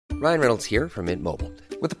Ryan Reynolds here from Mint Mobile.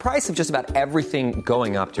 With the price of just about everything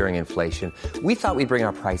going up during inflation, we thought we'd bring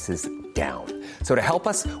our prices down. So to help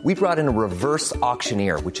us, we brought in a reverse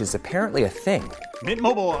auctioneer, which is apparently a thing. Mint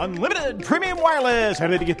Mobile Unlimited Premium Wireless. How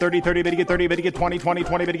to get 30, 30, bit to get 30, bit to get 20, 20,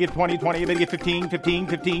 20, bit to get 20, 20, bit to get 15, 15,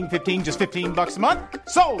 15, 15, just $15 a month?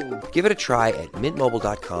 Sold! Give it a try at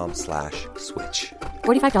mintmobile.com/switch.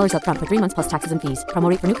 $45 up front for 3 months plus taxes and fees. Promo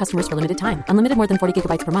rate for new customers for limited time. Unlimited more than 40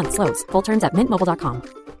 gigabytes per month. Slows full terms at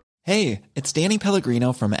mintmobile.com. Hey, it's Danny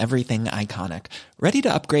Pellegrino from Everything Iconic. Ready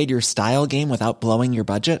to upgrade your style game without blowing your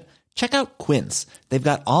budget? Check out Quince. They've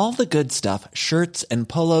got all the good stuff, shirts and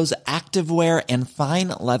polos, activewear, and fine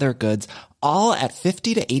leather goods, all at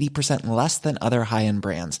 50 to 80% less than other high-end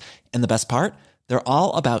brands. And the best part? They're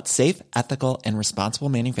all about safe, ethical, and responsible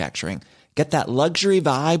manufacturing. Get that luxury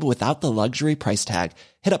vibe without the luxury price tag.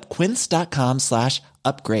 Hit up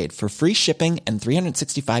quince.com/upgrade for free shipping and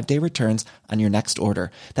 365-day returns on your next order.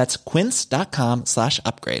 That's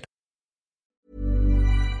quince.com/upgrade.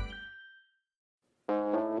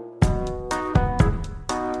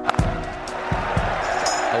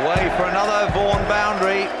 Away for another Vaughan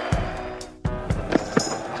boundary.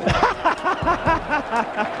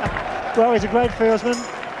 Well, he's a great fieldsman,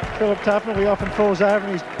 Philip Tufnell. He often falls over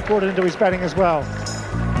and he's brought it into his batting as well.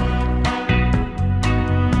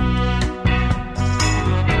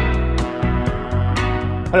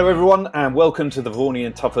 Hello everyone and welcome to the Vaughan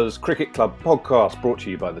and Tuffers Cricket Club podcast brought to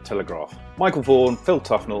you by The Telegraph. Michael Vaughan, Phil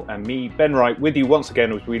Tufnell and me, Ben Wright, with you once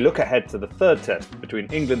again as we look ahead to the third test between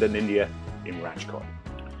England and India in Rajkot.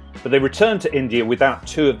 But they return to India without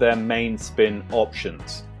two of their main spin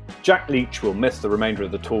options. Jack Leach will miss the remainder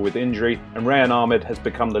of the tour with injury, and Rayan Ahmed has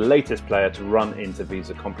become the latest player to run into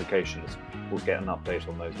visa complications. We'll get an update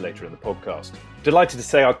on those later in the podcast. Delighted to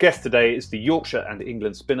say our guest today is the Yorkshire and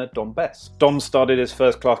England spinner Dom Bess. Dom started his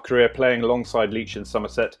first-class career playing alongside Leach in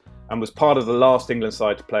Somerset and was part of the last England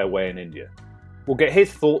side to play away in India. We'll get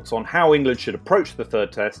his thoughts on how England should approach the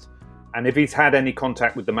third test and if he's had any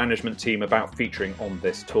contact with the management team about featuring on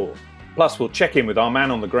this tour. Plus, we'll check in with our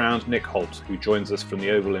man on the ground, Nick Holt, who joins us from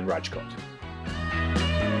the Oval in Rajkot.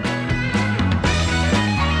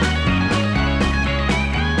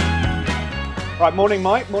 Right, morning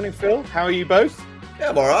Mike, morning Phil. How are you both? Yeah,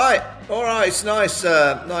 I'm all right. All right, it's nice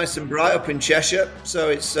and bright up in Cheshire, so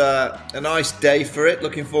it's a nice day for it.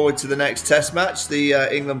 Looking forward to the next Test match. The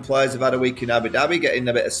England players have had a week in Abu Dhabi, getting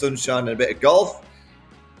a bit of sunshine and a bit of golf.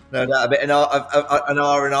 No doubt, a bit of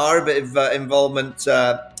R&R, a bit of involvement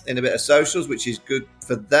in a bit of socials, which is good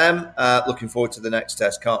for them. Looking forward to the next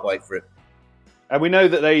Test. Can't wait for it. And we know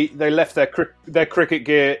that they left their cricket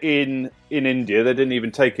gear in India. They didn't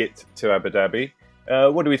even take it to Abu Dhabi.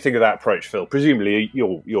 What do we think of that approach, Phil? Presumably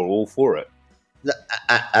you're all for it.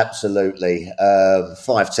 Absolutely.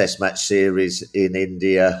 5 Test match series in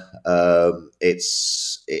India.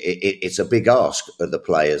 It's a big ask of the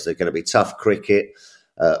players. They're going to be tough cricket,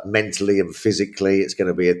 mentally and physically. It's going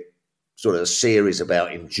to be a sort of a series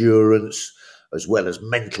about endurance as well as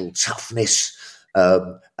mental toughness.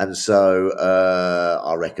 And so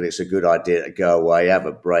I reckon it's a good idea to go away, have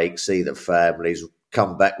a break, see the families,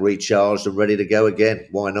 come back recharged and ready to go again.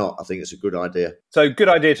 Why not? I think it's a good idea. So good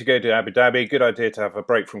idea to go to Abu Dhabi, good idea to have a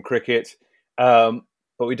break from cricket. But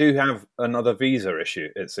we do have another visa issue,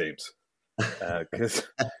 it seems. Because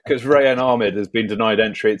Rayan Ahmed has been denied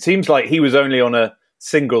entry. It seems like he was only on a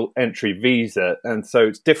single entry visa. And so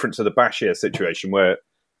it's different to the Bashir situation where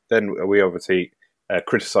then we obviously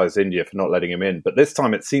criticised India for not letting him in. But this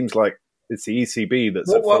time it seems like it's the ECB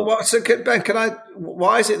that's at fault. So Ben,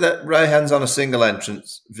 why is it that Rayan's on a single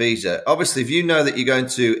entrance visa? Obviously, if you know that you're going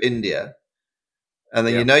to India and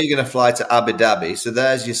then you know you're going to fly to Abu Dhabi, so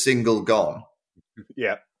there's your single gone.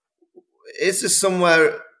 Yeah. Is there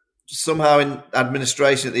somehow in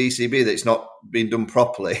administration at the ECB that it's not been done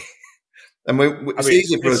properly?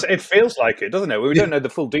 It feels like it, doesn't it? We don't know the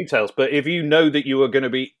full details, but if you know that you are going to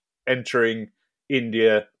be entering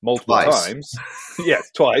India multiple times, yes,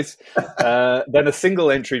 twice, then a single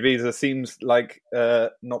entry visa seems like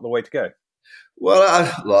not the way to go. Well,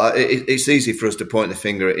 it's easy for us to point the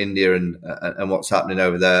finger at India and what's happening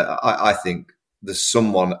over there. I think there's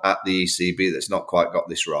someone at the ECB that's not quite got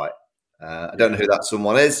this right. I don't know who that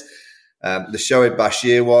someone is. The Shoaib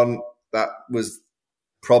Bashir one, that was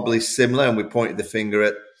probably similar, and we pointed the finger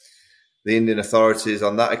at the Indian authorities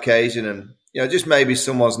on that occasion. And, just maybe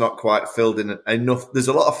someone's not quite filled in enough. There's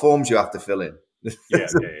a lot of forms you have to fill in.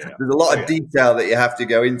 There's a lot of detail that you have to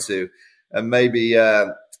go into. And maybe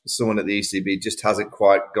someone at the ECB just hasn't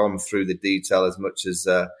quite gone through the detail as much as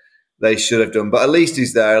they should have done. But at least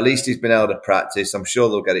he's there. At least he's been able to practice. I'm sure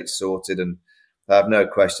they'll get it sorted. And I have no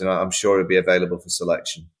question. I'm sure he'll be available for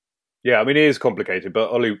selection. Yeah, I mean, it is complicated, but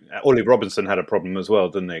Ollie Robinson had a problem as well,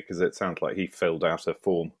 didn't he? Because it sounds like he filled out of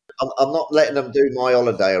form. I'm not letting them do my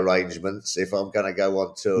holiday arrangements if I'm going to go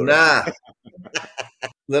on tour. Nah.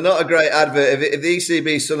 They're not a great advert. If the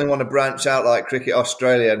ECB suddenly want to branch out like Cricket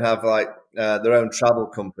Australia and have like their own travel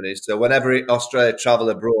companies, so whenever Australia travel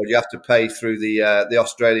abroad, you have to pay through the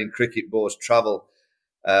Australian Cricket Board's travel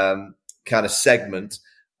kind of segment.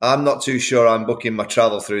 I'm not too sure I'm booking my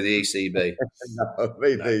travel through the ECB. No,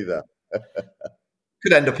 me neither.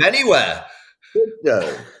 Could end up anywhere.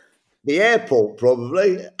 No. The airport,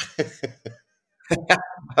 probably.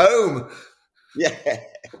 Home. Yeah.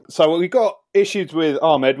 So we got issues with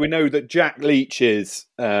Ahmed. We know that Jack Leach is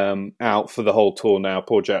out for the whole tour now.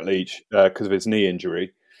 Poor Jack Leach because of his knee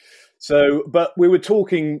injury. So, but we were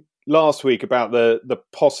talking last week about the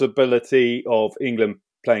possibility of England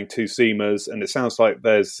playing two seamers, and it sounds like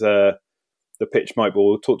there's the pitch might be.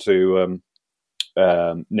 We'll talk to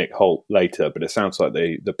Nick Holt later, but it sounds like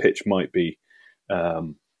the pitch might be a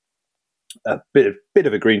bit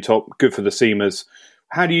of a green top, good for the seamers.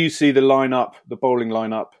 How do you see the bowling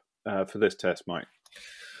lineup for this test, Mike?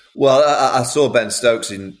 Well, I saw Ben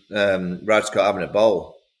Stokes in Rajkot having a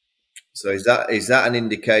bowl. So is that an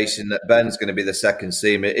indication that Ben's going to be the second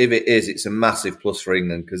seamer? If it is, it's a massive plus for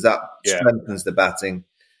England because that strengthens the batting.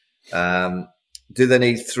 Do they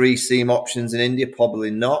need three seam options in India?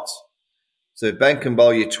 Probably not. So if Ben can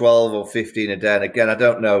bowl you 12 or 15 a day, and again, I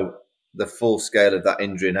don't know the full scale of that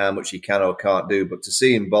injury and how much he can or can't do, but to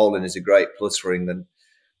see him bowling is a great plus for England.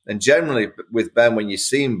 And generally with Ben, when you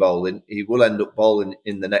see him bowling, he will end up bowling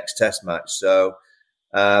in the next test match. So,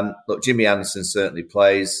 look, Jimmy Anderson certainly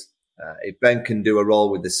plays. If Ben can do a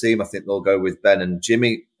role with the seam, I think they'll go with Ben and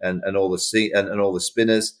Jimmy and all the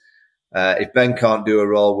spinners. If Ben can't do a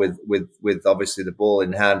role with obviously the ball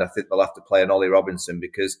in hand, I think they'll have to play an Ollie Robinson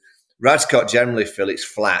because Rajkot generally, Phil, it's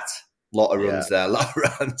flat. A lot of runs there, a lot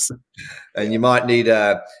of runs. And you might need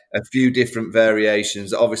a few different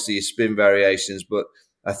variations, obviously your spin variations, but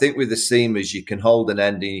I think with the seamers, you can hold an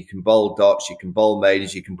ending, you can bowl dots, you can bowl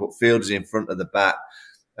maidens, you can put fielders in front of the bat,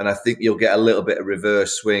 and I think you'll get a little bit of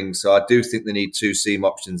reverse swing. So I do think they need two seam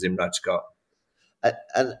options in Rajkot.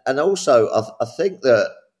 And also, I think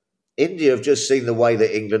that India have just seen the way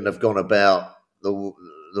that England have gone about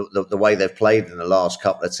the way they've played in the last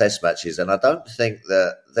couple of test matches, and I don't think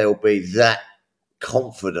that they'll be that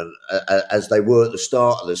confident as they were at the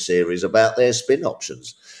start of the series about their spin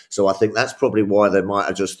options. So I think that's probably why they might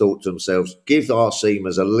have just thought to themselves, give our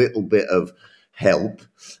seamers a little bit of help,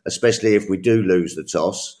 especially if we do lose the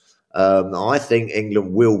toss. I think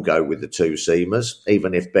England will go with the two seamers,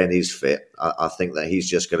 even if Ben is fit. I think that he's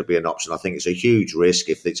just going to be an option. I think it's a huge risk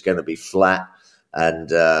if it's going to be flat and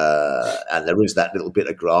there is that little bit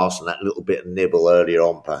of grass and that little bit of nibble earlier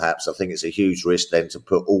on, perhaps. I think it's a huge risk then to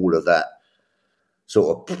put all of that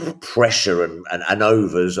sort of pressure and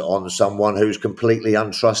overs on someone who's completely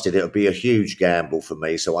untrusted. It would be a huge gamble for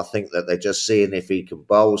me. So I think that they're just seeing if he can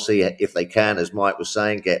bowl, see if they can, as Mike was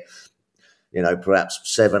saying, get, perhaps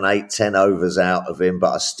 7, 8, 10 overs out of him.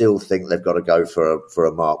 But I still think they've got to go for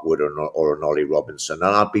a Mark Wood or an Ollie Robinson.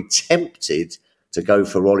 And I'd be tempted to go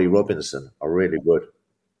for Ollie Robinson. I really would.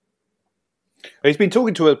 He's been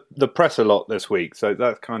talking to the press a lot this week, so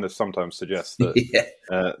that kind of sometimes suggests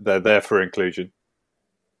that they're there for inclusion.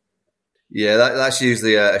 Yeah, that's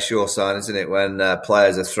usually a sure sign, isn't it? When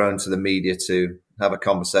players are thrown to the media to have a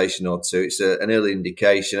conversation or two, it's an early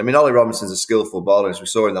indication. I mean, Ollie Robinson's a skillful bowler, as we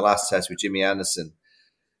saw in the last test with Jimmy Anderson.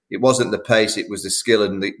 It wasn't the pace, it was the skill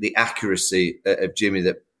and the accuracy of Jimmy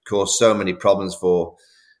that caused so many problems for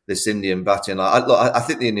this Indian batting line. I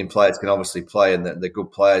think the Indian players can obviously play and they're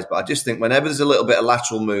good players, but I just think whenever there's a little bit of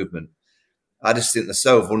lateral movement, I just think they're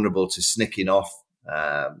so vulnerable to snicking off,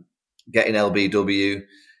 getting LBW.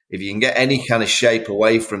 If you can get any kind of shape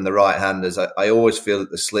away from the right-handers, I always feel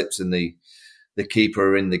that the slips and the keeper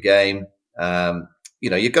are in the game.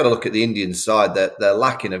 You've got to look at the Indian side. They're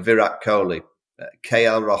lacking a Virat Kohli,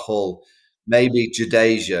 KL Rahul, maybe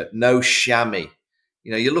Jadeja, no Shami.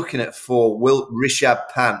 You're looking at 4, Rishabh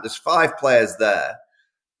Pant. There's 5 players there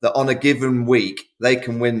that on a given week, they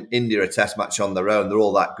can win India a test match on their own. They're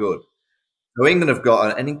all that good. So England have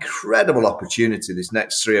got an incredible opportunity this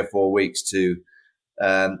next 3 or 4 weeks to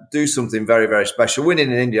do something very, very special.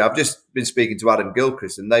 Winning in India, I've just been speaking to Adam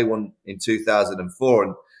Gilchrist, and they won in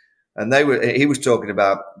 2004, and he was talking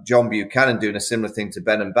about John Buchanan doing a similar thing to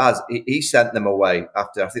Ben and Baz. He sent them away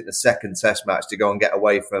after, I think, the second test match to go and get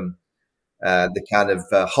away from the kind of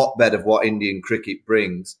hotbed of what Indian cricket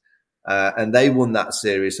brings, and they won that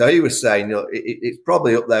series. So he was saying, it's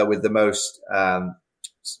probably up there with the most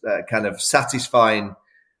kind of satisfying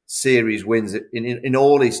series wins in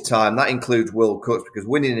all his time. That includes World Cups, because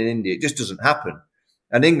winning in India, it just doesn't happen.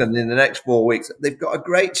 And England in the next 4 weeks, they've got a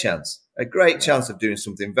great chance of doing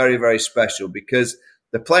something very, very special, because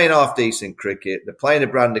they're playing half-decent cricket. They're playing a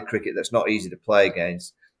brand of cricket that's not easy to play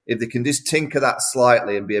against. If they can just tinker that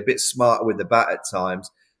slightly and be a bit smarter with the bat at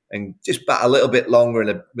times and just bat a little bit longer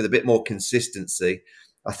and with a bit more consistency,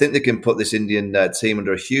 I think they can put this Indian team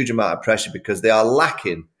under a huge amount of pressure, because they are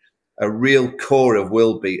lacking a real core of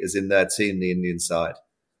world beaters in their team, the Indian side.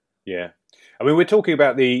 Yeah. I mean, we're talking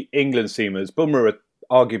about the England seamers. Bumrah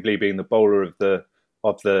arguably being the bowler of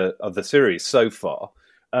the series so far.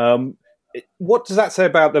 What does that say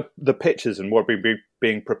about the pitches and what we're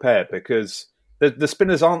being prepared? Because the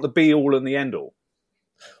spinners aren't the be-all and the end-all.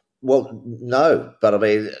 Well, no, but I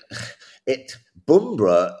mean,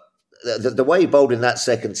 Bumrah, the way he bowled in that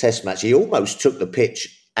second Test match, he almost took the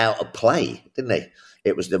pitch out of play, didn't he?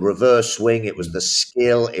 It was the reverse swing, it was the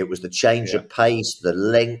skill, it was the change of pace, the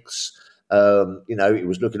lengths. He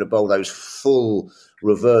was looking to bowl those full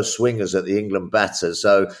reverse swingers at the England batters.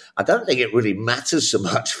 So I don't think it really matters so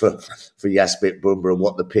much for Jasprit Bumrah and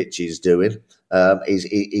what the pitch is doing.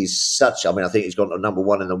 He's such. I mean, I think he's gone to number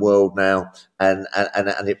one in the world now, and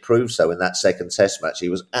it proved so in that second Test match. He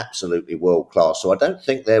was absolutely world class. So I don't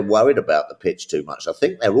think they're worried about the pitch too much. I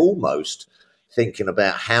think they're almost thinking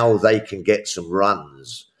about how they can get some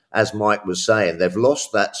runs. As Mike was saying, they've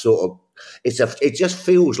lost that sort of. It just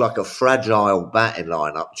feels like a fragile batting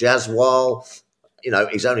lineup. Jaswal,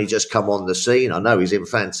 he's only just come on the scene. I know he's in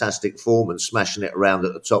fantastic form and smashing it around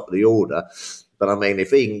at the top of the order. But I mean,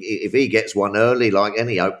 if he gets one early, like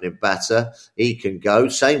any opening batter, he can go.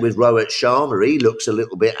 Same with Rohit Sharma. He looks a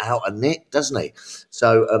little bit out of nick, doesn't he?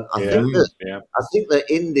 So I think that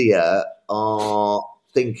India are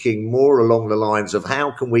thinking more along the lines of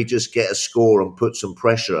how can we just get a score and put some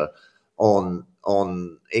pressure on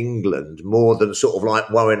England, more than sort of like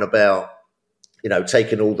worrying about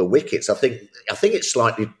taking all the wickets. I think it's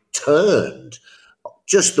slightly turned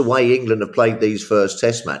just the way England have played these first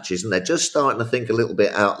Test matches, and they're just starting to think a little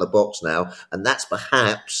bit out of the box now, and that's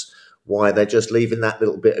perhaps why they're just leaving that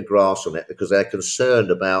little bit of grass on it, because they're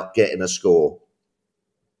concerned about getting a score.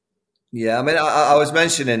 Yeah, I mean, I was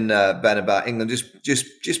mentioning, Ben, about England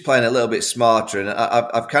just playing a little bit smarter, and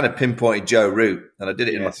I've kind of pinpointed Joe Root, and I did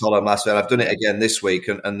it in my column last week. I've done it again this week,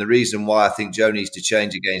 and the reason why I think Joe needs to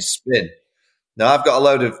change against spin. Now, I've got a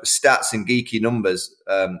load of stats and geeky numbers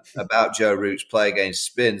about Joe Root's play against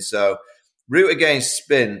spin. So, Root against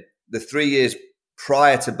spin, the 3 years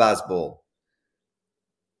prior to Bazball,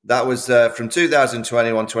 that was from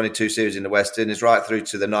 2021-22 series in the West Indies right through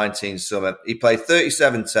to the 19 summer. He played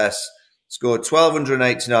 37 tests, scored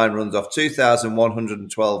 1,289 runs off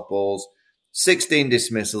 2,112 balls, 16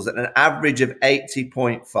 dismissals at an average of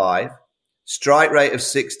 80.5, strike rate of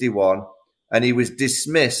 61, and he was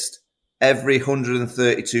dismissed every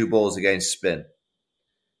 132 balls against spin.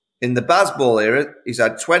 In the Bazball era, he's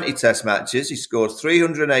had 20 test matches. He scored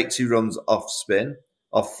 380 runs off spin,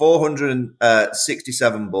 off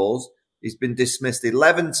 467 balls. He's been dismissed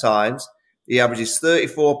 11 times. He averages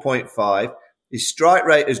 34.5. His strike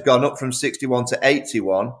rate has gone up from 61 to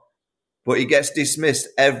 81, but he gets dismissed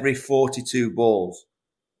every 42 balls.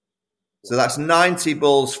 So that's 90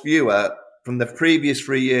 balls fewer from the previous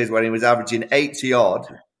 3 years when he was averaging 80 odd.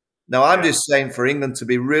 Now, I'm just saying for England to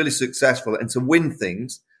be really successful and to win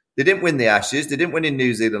things, they didn't win the Ashes, they didn't win in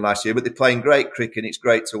New Zealand last year, but they're playing great cricket and it's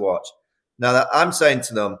great to watch. Now, I'm saying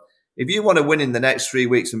to them, if you want to win in the next 3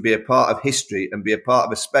 weeks and be a part of history and be a part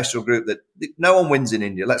of a special group that no one wins in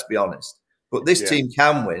India, let's be honest, but this team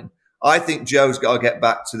can win, I think Joe's got to get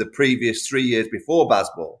back to the previous 3 years before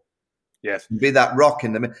Bazball. Yes. And be that rock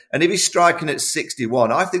in the middle. And if he's striking at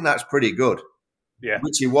 61, I think that's pretty good. Yeah.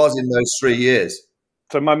 Which he was in those 3 years.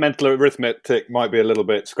 So my mental arithmetic might be a little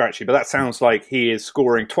bit scratchy, but that sounds like he is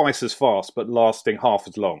scoring twice as fast but lasting half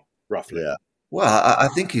as long, roughly. Yeah. Well, I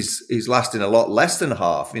think he's lasting a lot less than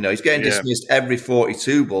half. He's getting dismissed every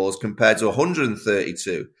 42 balls compared to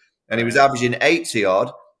 132. And he was averaging 80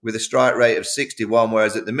 odd with a strike rate of 61,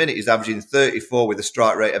 whereas at the minute he's averaging 34 with a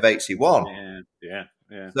strike rate of 81. Yeah.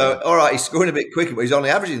 So, all right, he's scoring a bit quicker, but he's only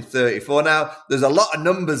averaging 34. Now, there's a lot of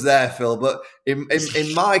numbers there, Phil, but in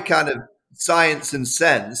my kind of science and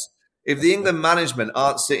sense, if the England management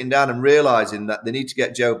aren't sitting down and realising that they need to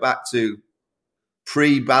get Joe back to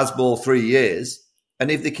pre-Bazball 3 years, and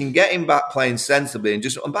if they can get him back playing sensibly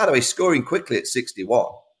and by the way, scoring quickly at 61,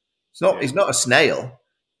 he's not a snail.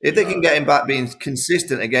 If they can get him back being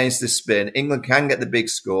consistent against the spin, England can get the big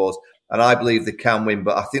scores, and I believe they can win.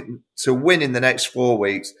 But I think to win in the next 4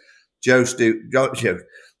 weeks, Joe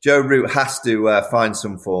Root has to find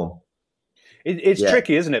some form. It's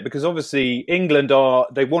tricky, isn't it? Because obviously England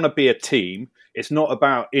they want to be a team. It's not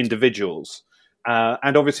about individuals.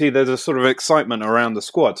 And obviously there's a sort of excitement around the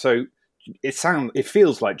squad. So it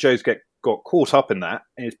feels like Joe's got caught up in that,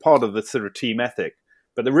 and it's part of the sort of team ethic.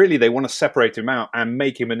 But they want to separate him out and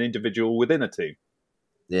make him an individual within a team.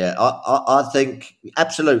 Yeah, I think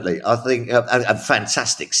absolutely. I think and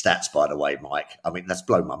fantastic stats, by the way, Mike. I mean, that's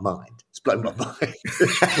blown my mind. It's blown my mind,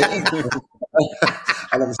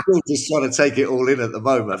 and I'm still just trying to take it all in at the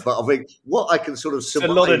moment. But I think what I can sort of surmise,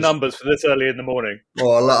 a lot of numbers for this early in the morning.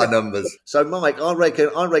 Oh, a lot of numbers. So, Mike, I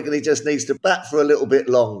reckon he just needs to bat for a little bit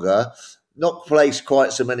longer, not place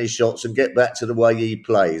quite so many shots, and get back to the way he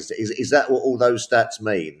plays. Is that what all those stats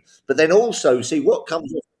mean? But then also see what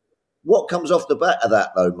comes off the back of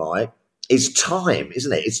that, though, Mike, is time,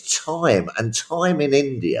 isn't it? It's time, and time in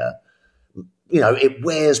India, it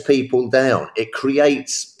wears people down. It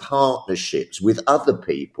creates partnerships with other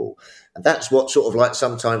people. And that's what sort of like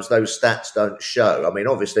sometimes those stats don't show. I mean,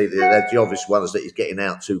 obviously, there's the obvious ones that he's getting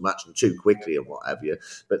out too much and too quickly and what have you.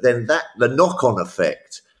 But then the knock-on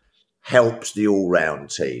effect helps the all-round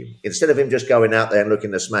team. Instead of him just going out there and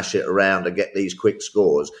looking to smash it around and get these quick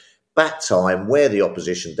scores, bat time, wear the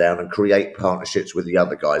opposition down and create partnerships with the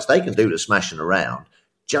other guys. They can do the smashing around.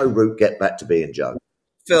 Joe Root, get back to being Joe.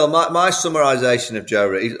 Phil, my summarisation of Joe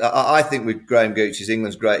Root, I think with Graham Gooch, he's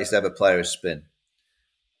England's greatest ever player of spin.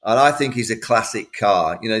 And I think he's a classic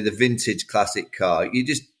car, the vintage classic car. You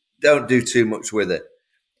just don't do too much with it.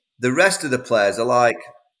 The rest of the players are like,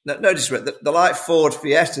 no disrespect, they're like Ford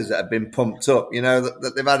Fiestas that have been pumped up,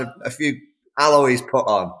 that they've had a few alloys put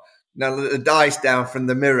on. The dice down from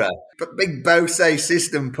the mirror. But big Bose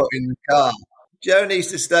system put in the car. Joe needs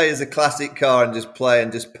to stay as a classic car and just play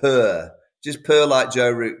and just purr. Just purr like Joe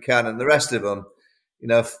Root can. And the rest of them,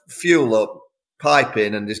 fuel up, pipe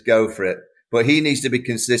in and just go for it. But he needs to be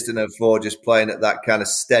consistent at Ford, just playing at that kind of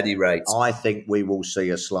steady rate. I think we will see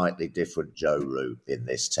a slightly different Joe Root in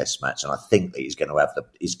this Test match. And I think that he's going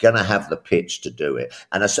to have the pitch to do it.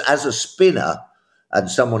 And as a spinner, and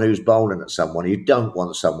someone who's bowling at someone, you don't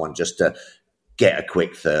want someone just to get a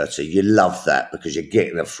quick 30. You love that because you're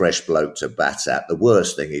getting a fresh bloke to bat at. The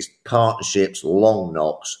worst thing is partnerships, long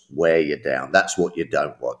knocks, wear you down. That's what you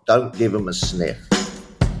don't want. Don't give them a sniff.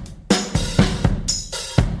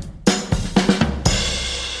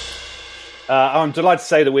 I'm delighted to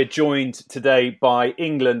say that we're joined today by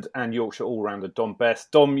England and Yorkshire all-rounder Dom Bess.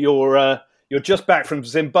 Dom, you're just back from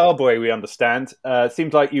Zimbabwe, we understand.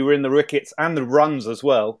 Seems like you were in the wickets and the runs as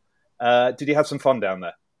well. Did you have some fun down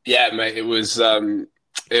there? Yeah, mate, it was an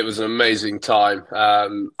amazing time.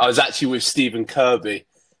 I was actually with Stephen Kirby,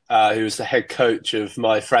 who was the head coach of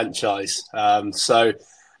my franchise. So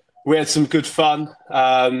we had some good fun.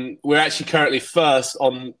 We're actually currently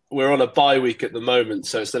we're on a bye week at the moment.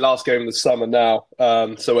 So it's the last game of the summer now.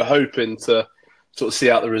 So we're hoping to sort of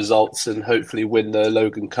see out the results and hopefully win the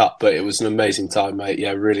Logan Cup. But it was an amazing time, mate.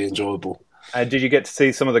 Yeah, really enjoyable. And did you get to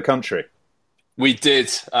see some of the country? We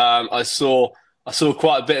did. I saw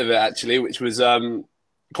quite a bit of it, actually, which was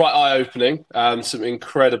quite eye-opening. Some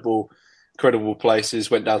incredible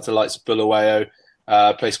places. Went down to the likes of Bulawayo,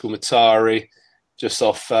 a place called Matari, just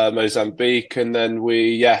off Mozambique. And then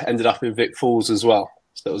we ended up in Vic Falls as well.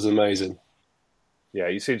 So that was amazing. Yeah,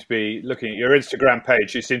 you seem to be looking at your Instagram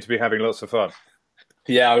page. You seem to be having lots of fun.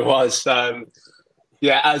 Yeah, I was.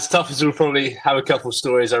 As tough as we'll probably have a couple of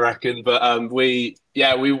stories, I reckon. But we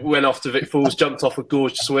went off to Vic Falls, jumped off a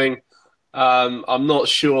gorge swing. I'm not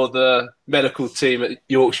sure the medical team at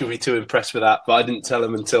Yorkshire will be too impressed with that, but I didn't tell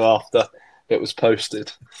them until after it was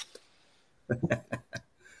posted.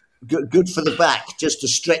 Good for the back, just to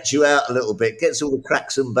stretch you out a little bit, gets all the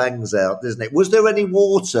cracks and bangs out, doesn't it? Was there any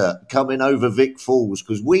water coming over Vic Falls?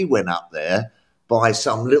 Because we went up there by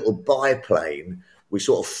some little biplane. We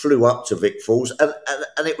sort of flew up to Vic Falls, and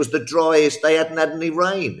it was the driest. They hadn't had any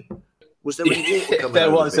rain. Was there any water coming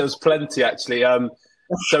over? There was plenty, actually.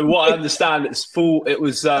 So what I understand, it's full. It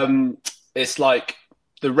was it's like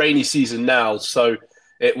the rainy season now, so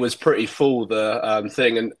it was pretty full, the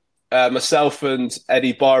thing. And myself and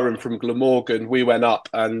Eddie Byron from Glamorgan, we went up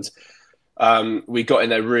and we got in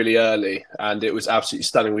there really early, and it was absolutely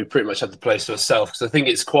stunning. We pretty much had the place to ourselves because I think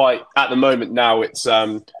it's quite at the moment now. It's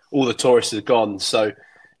all the tourists are gone, so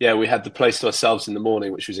yeah, we had the place to ourselves in the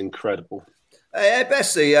morning, which was incredible. Hey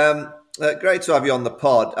Bessie, great to have you on the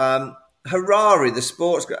pod. Harare, the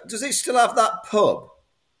sports, does it still have that pub?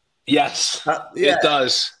 Yes, It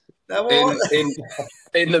does.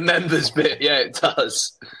 In the members bit, yeah, it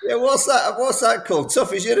does. Yeah, what's that called?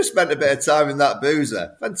 Toughies, you'd have spent a bit of time in that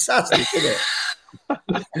boozer. Fantastic, isn't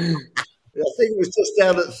it? I think it was just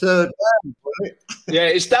down at third man, wasn't it? Yeah,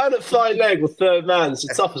 it's down at fine leg or third man. It's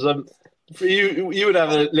tough as for you. You would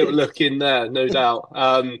have a little look in there, no doubt.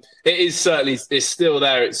 It is certainly it's still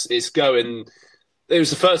there. It's going. It was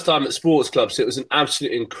the first time at sports clubs. So it was an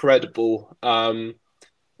absolutely incredible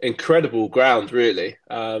ground. Really,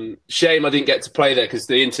 shame I didn't get to play there because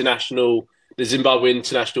the Zimbabwe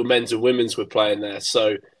international men's and women's were playing there.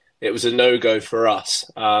 So it was a no-go for us.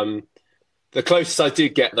 The closest I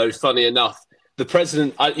did get, though, funny enough, the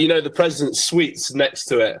president's suite's next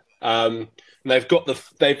to it. And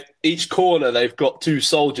each corner they've got 2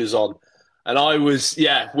 soldiers on, and I was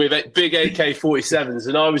with big AK-47s,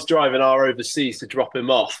 and I was driving our overseas to drop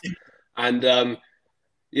him off, and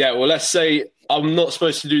let's say I'm not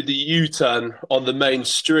supposed to do the U-turn on the main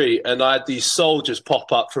street, and I had these soldiers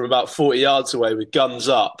pop up from about 40 yards away with guns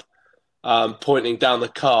up, pointing down the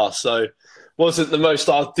car. So wasn't the most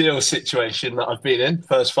ideal situation that I've been in.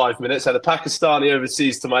 First 5 minutes, had a Pakistani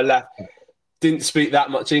overseas to my left, didn't speak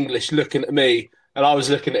that much English, looking at me, and I was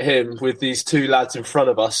looking at him with these 2 lads in front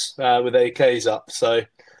of us with AKs up. So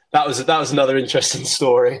that was another interesting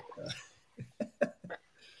story.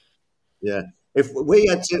 Yeah. If we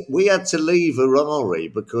had to leave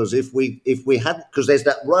Harare because if we hadn't, because there's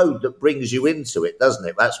that road that brings you into it, doesn't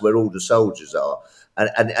it? That's where all the soldiers are.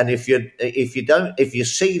 And if you're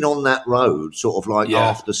seen on that road, sort of like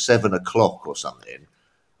after 7 o'clock or something,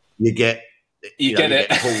 you get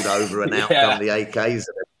pulled over and out come the AKs.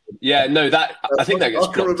 Yeah, no, I think that gets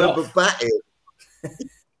I can remember batting.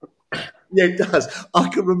 Yeah, it does. I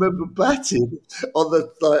can remember batting on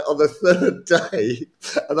the third day,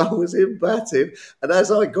 and I was in batting, and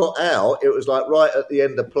as I got out, it was like right at the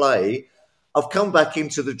end of play. I've come back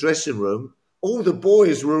into the dressing room. All the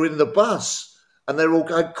boys were in the bus, and they're all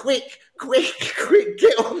going, quick,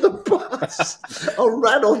 get on the bus. I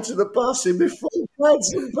ran onto the bus in my full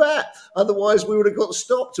pads and bat. Otherwise, we would have got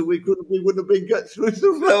stopped, and we wouldn't have been get through the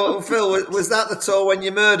road. Phil, was that the tour when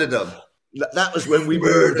you murdered them? That was when we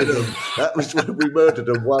murdered them. That was when we murdered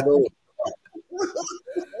them 1-1.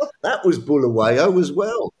 That was Bulawayo as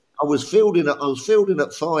well. I was fielding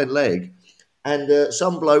at fine leg, and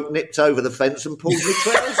some bloke nipped over the fence and pulled my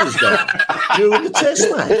trousers down during the test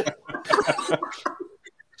match.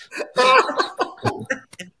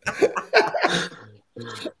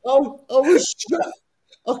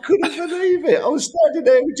 I couldn't believe it. I was standing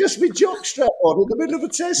there with just my jockstrap on in the middle of a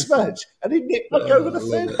test match, and he nipped back over the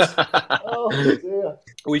fence. Oh, dear.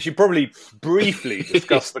 We should probably briefly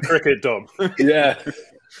discuss the cricket, Dom. Yeah.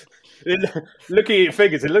 Looking at your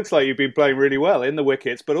figures, it looks like you've been playing really well in the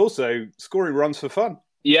wickets, but also scoring runs for fun.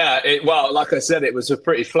 Yeah, like I said, it was a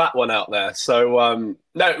pretty flat one out there. So,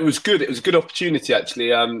 no, it was good. It was a good opportunity,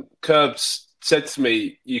 actually. Curbs said to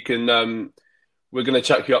me, you can... we're going to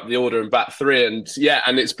chuck you up the order and bat 3. And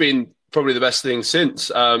it's been probably the best thing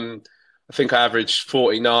since. I think I averaged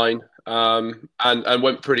 49 and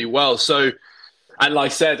went pretty well. So, and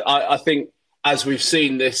like I said, I think as we've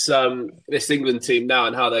seen this England team now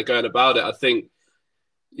and how they're going about it, I think,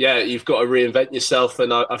 you've got to reinvent yourself.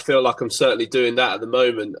 And I feel like I'm certainly doing that at the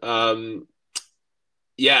moment. Do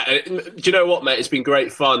you know what, mate? It's been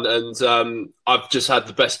great fun. And I've just had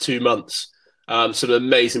the best 2 months. Some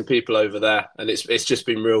amazing people over there, and it's just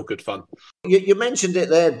been real good fun. You mentioned it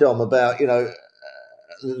there, Dom, about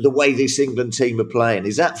the way this England team are playing.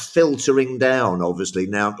 Is that filtering down, obviously,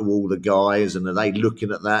 now to all the guys, and are they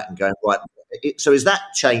looking at that and going, right? So has that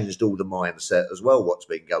changed all the mindset as well, what's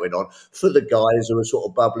been going on for the guys who are sort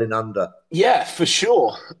of bubbling under? Yeah, for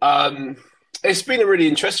sure. It's been a really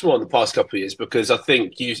interesting one the past couple of years because I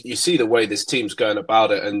think you see the way this team's going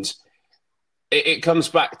about it, and it comes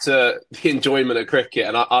back to the enjoyment of cricket.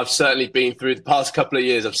 And I've certainly been through the past couple of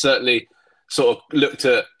years. I've certainly sort of looked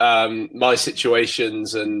at my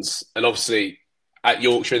situations and obviously at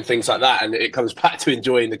Yorkshire and things like that. And it comes back to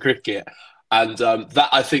enjoying the cricket. And that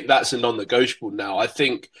I think that's a non-negotiable now. I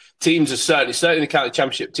think teams are certainly in the county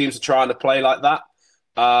championship, teams are trying to play like that.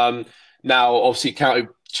 Now, obviously, county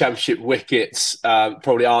championship wickets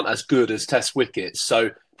probably aren't as good as test wickets.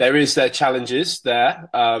 So there is their challenges there.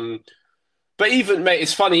 But even, mate,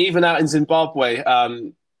 it's funny, even out in Zimbabwe,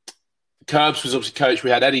 Curbs was obviously coach.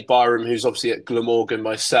 We had Eddie Byram, who's obviously at Glamorgan,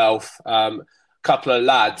 myself, a couple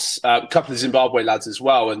of Zimbabwe lads as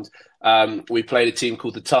well. And we played a team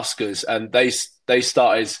called the Tuskers, and they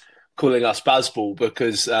started calling us Bazball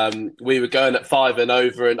because we were going at 5 and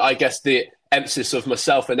over. And I guess the emphasis of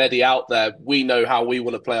myself and Eddie out there, we know how we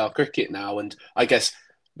want to play our cricket now. And I guess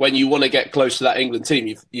when you want to get close to that England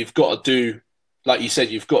team, you've got to do, like you said,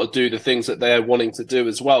 you've got to do the things that they're wanting to do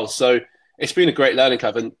as well. So it's been a great learning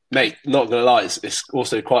curve. And mate, not going to lie, it's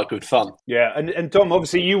also quite good fun. Yeah, and Dom,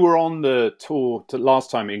 obviously you were on the tour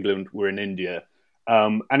last time England were in India,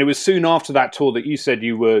 and it was soon after that tour that you said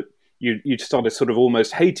you started sort of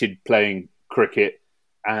almost hated playing cricket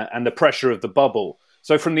and the pressure of the bubble.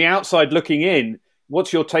 So from the outside looking in,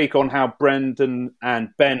 what's your take on how Brendan and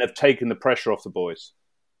Ben have taken the pressure off the boys?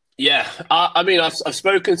 Yeah, I mean, I've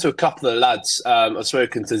spoken to a couple of lads. I've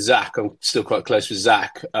spoken to Zach. I'm still quite close with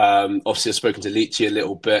Zach. Obviously, I've spoken to Leachy a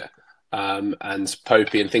little bit, and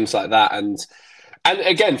Popey and things like that. And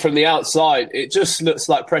again, from the outside, it just looks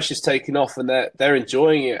like pressure's taking off, and they're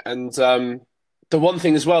enjoying it. And the one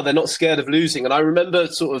thing as well, they're not scared of losing. And I remember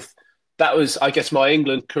that was, I guess, my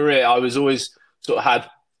England career. I was always sort of had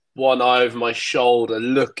one eye over my shoulder,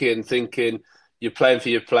 looking, thinking, you're playing for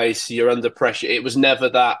your place, you're under pressure. It was never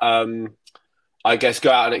that, I guess, go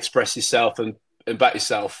out and express yourself and back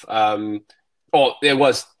yourself. Or it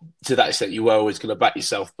was to that extent, you were always going to back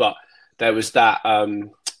yourself. But there was that,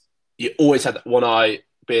 you always had that one eye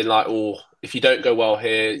being like, oh, if you don't go well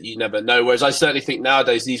here, you never know. Whereas I certainly think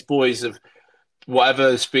nowadays, these boys have,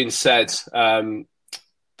 whatever's been said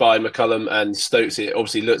by McCullum and Stokes, it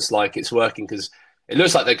obviously looks like it's working because it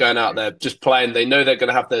looks like they're going out there just playing. They know they're going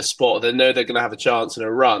to have their spot. They know they're going to have a chance and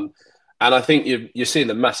a run. And I think you're seeing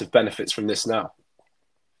the massive benefits from this now.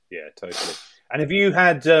 Yeah, totally. And have you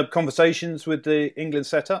had conversations with the England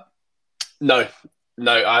setup? No,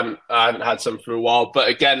 I haven't had some for a while. But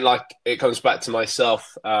again, like it comes back to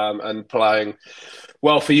myself and playing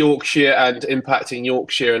well for Yorkshire and impacting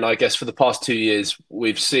Yorkshire. And I guess for the past 2 years,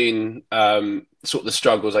 we've seen sort of the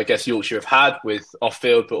struggles I guess Yorkshire have had with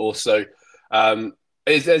off-field, but also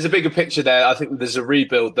there's a bigger picture there. I think there's a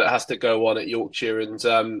rebuild that has to go on at Yorkshire, and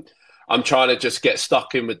I'm trying to just get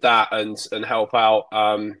stuck in with that and help out.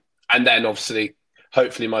 And then obviously,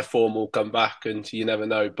 hopefully my form will come back, and you never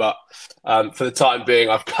know. But for the time being,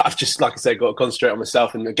 I've just, like I said, got to concentrate on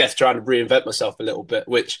myself and I guess trying to reinvent myself a little bit,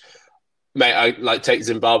 which, mate, I like take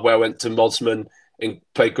Zimbabwe. I went to Mosman and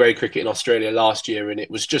played grade cricket in Australia last year, and it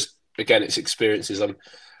was just, again, it's experiences.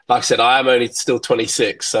 Like I said, I am only still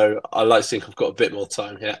 26, so I like to think I've got a bit more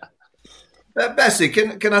time here. Bessie,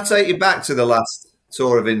 can I take you back to the last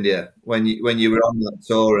tour of India when you were on that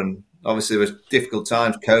tour, and obviously there was difficult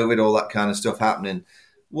times, COVID, all that kind of stuff happening.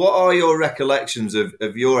 What are your recollections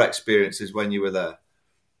of your experiences when you were there?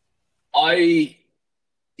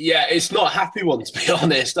 It's not a happy one, to be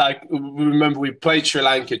honest. I remember we played Sri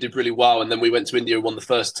Lanka, did really well, and then we went to India and won the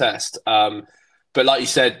first test. But like you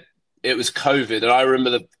said, it was COVID, and I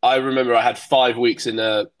remember I had 5 weeks in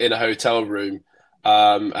a hotel room,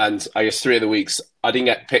 and I guess 3 of the weeks I didn't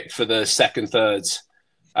get picked for the second, third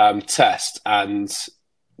test, and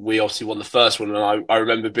we obviously won the first one. And I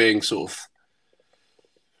remember being sort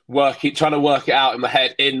of trying to work it out in my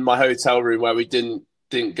head in my hotel room where we didn't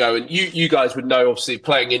go. And you guys would know, obviously,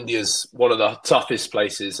 playing India's one of the toughest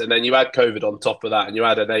places, and then you had COVID on top of that, and you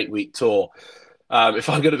had an 8-week tour. If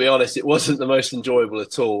I'm going to be honest, it wasn't the most enjoyable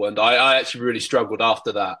at all. And I actually really struggled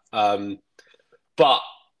after that. But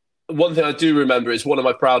one thing I do remember is one of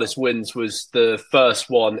my proudest wins was the first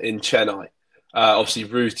one in Chennai. Obviously,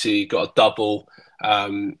 Ruti got a double.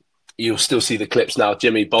 You'll still see the clips now.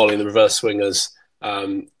 Jimmy bowling the reverse swingers,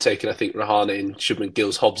 taking, I think, Rahane and Shubman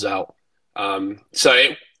Gill's Hobbs out.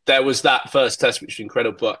 There was that first test, which was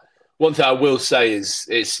incredible. But one thing I will say is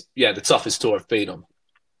it's the toughest tour I've been on.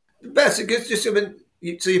 Bess, so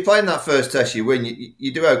you're playing that first test, you win,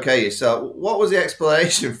 you do okay yourself. What was the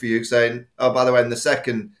explanation for you saying, oh, by the way, in the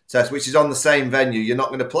second test, which is on the same venue, you're not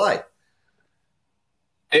going to play?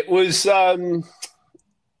 It was, I'm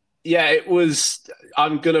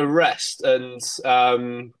going to rest. And,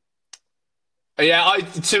 to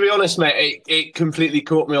be honest, mate, it completely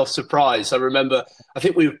caught me off surprise. I remember, I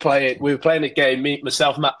think we were playing a game,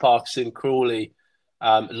 myself, Matt Parkinson, Crawley,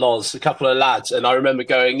 Loz, a couple of lads, and I remember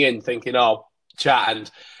going in thinking, oh, chat, and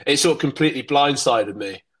it sort of completely blindsided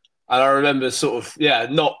me. And I remember it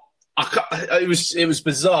was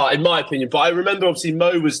bizarre in my opinion, but I remember obviously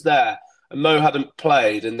Mo was there and Mo hadn't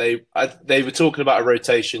played, and they were talking about a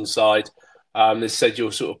rotation side. They said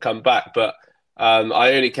you'll sort of come back, but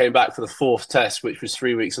I only came back for the fourth test, which was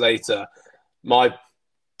 3 weeks later. My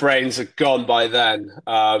brains are gone by then.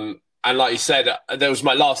 And like you said, there was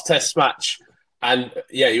my last test match. And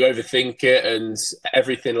you overthink it and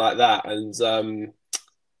everything like that. And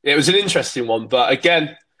it was an interesting one. But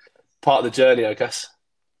again, part of the journey, I guess.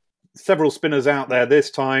 Several spinners out there this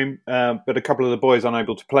time, but a couple of the boys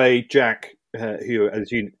unable to play. Jack, who,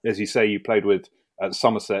 as you say, you played with at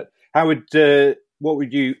Somerset. How would you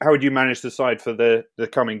manage the side for the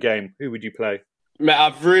coming game? Who would you play? Mate,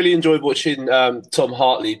 I've really enjoyed watching Tom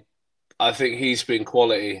Hartley. I think he's been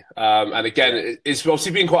quality. And again, it's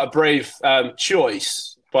obviously been quite a brave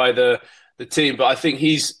choice by the team, but I think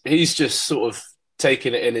he's just sort of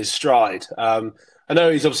taken it in his stride. I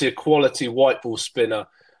know he's obviously a quality white ball spinner,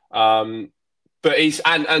 but he's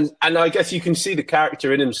and I guess you can see the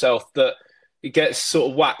character in himself that he gets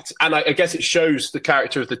sort of whacked, and I guess it shows the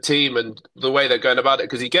character of the team and the way they're going about it,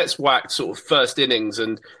 because he gets whacked sort of first innings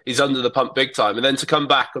and he's under the pump big time, and then to come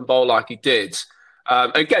back and bowl like he did,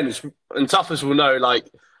 again, and Tuffers will know, like,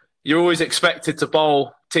 you're always expected to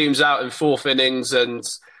bowl teams out in fourth innings, and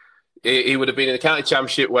he would have been in the county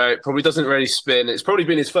championship where it probably doesn't really spin. It's probably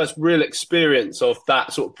been his first real experience of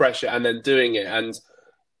that sort of pressure and then doing it. And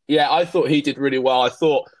yeah, I thought he did really well. I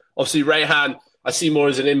thought, obviously, Rehan, I see more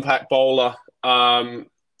as an impact bowler.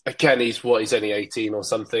 Again, he's only 18 or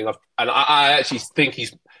something. And I actually think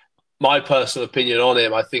my personal opinion on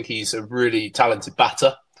him, I think he's a really talented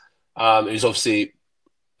batter. Who's obviously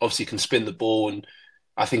can spin the ball, and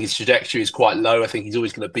I think his trajectory is quite low. I think he's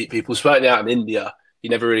always going to beat people. Certainly out in India, you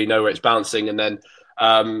never really know where it's bouncing. And then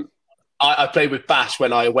I played with Bash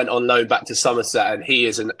when I went on loan back to Somerset, and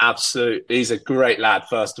he's a great lad,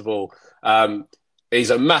 first of all. He's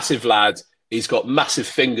a massive lad. He's got massive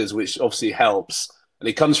fingers, which obviously helps. And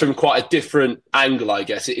he comes from quite a different angle, I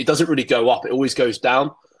guess. It doesn't really go up. It always goes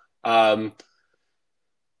down.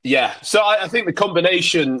 Yeah. So I think the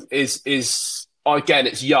combination is again,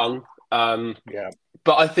 it's young.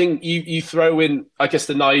 But I think you throw in, I guess,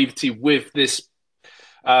 the naivety with this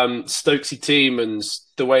Stokesy team and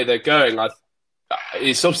the way they're going.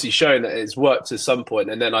 It's obviously shown that it's worked at some point,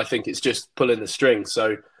 and then I think it's just pulling the string.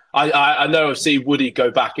 So I know I've seen Woody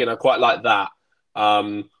go back in. I quite like that.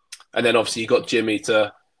 And then obviously you got Jimmy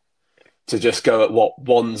to just go at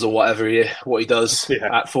wands or whatever what he does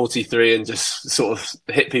at 43 and just sort of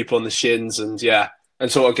hit people on the shins and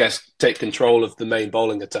sort of, I guess, take control of the main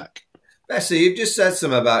bowling attack. Bessie, you've just said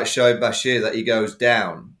something about Shoaib Bashir, that he goes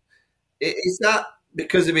down. Is that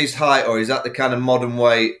because of his height, or is that the kind of modern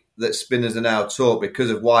way that spinners are now taught because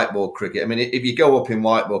of white ball cricket? I mean, if you go up in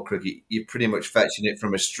white ball cricket, you're pretty much fetching it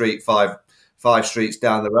from a street five streets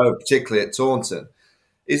down the road, particularly at Taunton.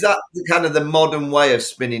 Is that kind of the modern way of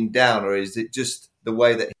spinning down, or is it just the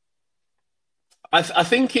way that... I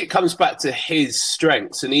think it comes back to his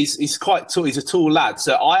strengths, and he's quite tall. He's a tall lad,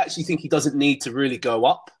 so I actually think he doesn't need to really go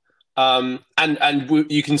up.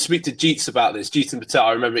 You can speak to Jeets about this. Jeets and Patel,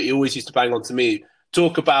 I remember he always used to bang on to me,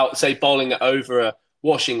 talk about, say, bowling it over a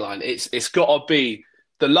washing line. It's got to be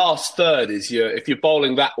the last third if you're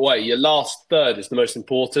bowling that way, your last third is the most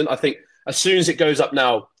important. I think as soon as it goes up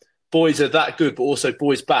now, boys are that good, but also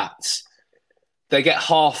boys' bats, they get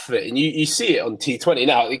half of it. And you see it on T20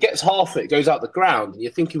 now. It gets half of it, goes out the ground. And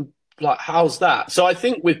you're thinking, like, how's that? So I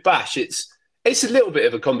think with Bash, it's a little bit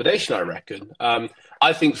of a combination, I reckon.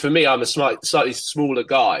 I think for me, I'm a slightly smaller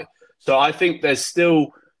guy. So I think you've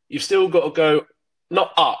still got to go,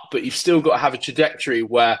 not up, but you've still got to have a trajectory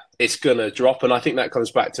where it's going to drop. And I think that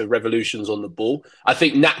comes back to revolutions on the ball. I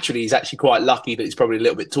think naturally he's actually quite lucky that he's probably a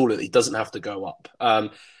little bit taller, that he doesn't have to go up.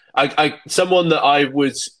 Someone that I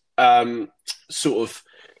would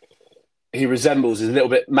he resembles is a little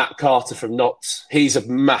bit Matt Carter from Notts. He's a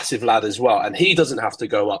massive lad as well, and he doesn't have to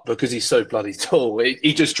go up because he's so bloody tall.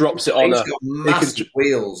 He just drops it on. He's got massive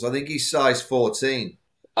wheels. I think he's size 14.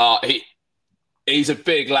 He's a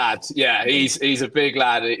big lad. Yeah, he's a big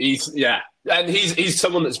lad. And he's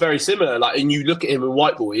someone that's very similar. Like, and you look at him in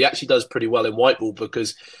white ball, he actually does pretty well in white ball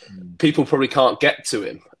because people probably can't get to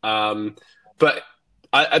him. But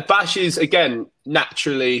Bash is, again,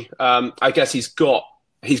 naturally, I guess he's got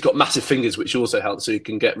massive fingers, which also helps, so he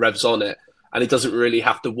can get revs on it, and he doesn't really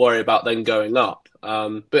have to worry about then going up.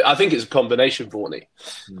 But I think it's a combination, Vorney.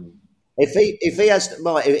 If he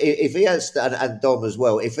has, and Dom as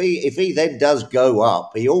well, if he then does go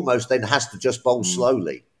up, he almost then has to just bowl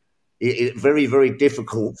slowly. It's very, very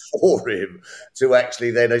difficult for him to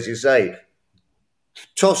actually then, as you say,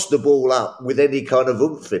 toss the ball up with any kind of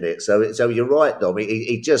oomph in it. So you're right, Dom.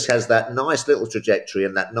 He just has that nice little trajectory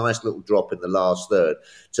and that nice little drop in the last third.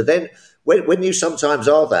 So then, when you sometimes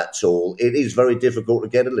are that tall, it is very difficult to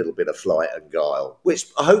get a little bit of flight and guile, which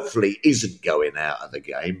hopefully isn't going out of the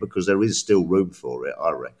game because there is still room for it,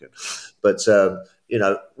 I reckon. But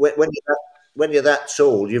when you're that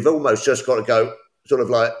tall, you've almost just got to go sort of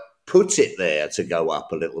like put it there to go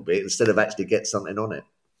up a little bit instead of actually get something on it.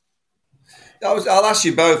 I'll ask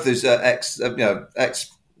you both as ex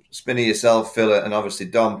spinner yourself, Phil, and obviously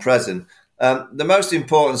Dom present. The most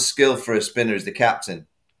important skill for a spinner is the captain.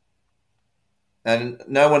 And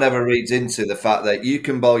no one ever reads into the fact that you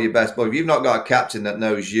can bowl your best ball. If you've not got a captain that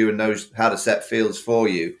knows you and knows how to set fields for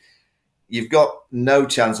you, you've got no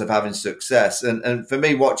chance of having success. And for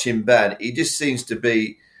me, watching Ben, he just seems to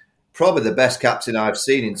be probably the best captain I've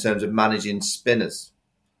seen in terms of managing spinners.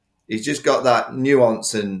 He's just got that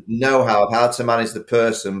nuance and know-how of how to manage the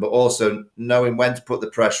person, but also knowing when to put the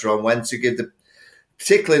pressure on, when to give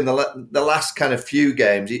particularly in the last kind of few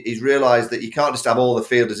games, he's realised that you can't just have all the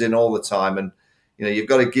fielders in all the time, and you've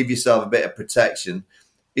got to give yourself a bit of protection.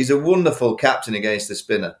 He's a wonderful captain against the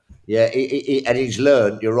spinner. Yeah, and he's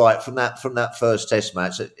learned. You're right from that first Test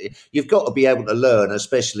match. You've got to be able to learn,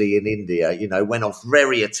 especially in India. Went off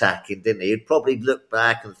very attacking, didn't he? He'd probably look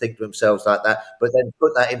back and think to himself like that, but then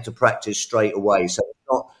put that into practice straight away. So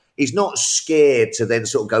he's not scared to then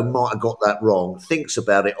sort of go, might have got that wrong. Thinks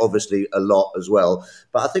about it obviously a lot as well.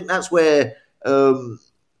 But I think that's where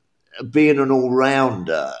being an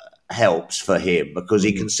all-rounder helps for him, because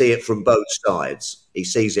he can see it from both sides. He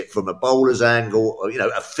sees it from a bowler's angle,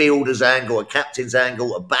 a fielder's angle, a captain's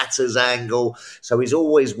angle, a batter's angle. So he's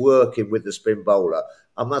always working with the spin bowler.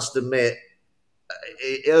 I must admit,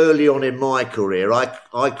 early on in my career,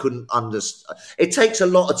 I couldn't understand. It takes a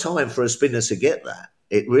lot of time for a spinner to get that.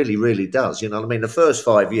 It really, really does. You know what I mean? The first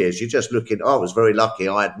 5 years, you're just looking, I was very lucky.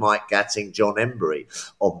 I had Mike Gatting, John Embry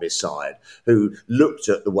on my side, who looked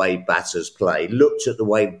at the way batters play, looked at the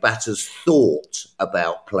way batters thought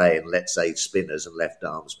about playing, let's say, spinners and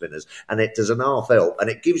left-arm spinners. And it does an half help. And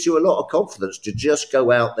it gives you a lot of confidence to just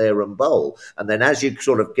go out there and bowl. And then as you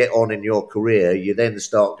sort of get on in your career, you then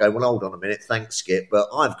start going, well, hold on a minute, thanks, Skip, but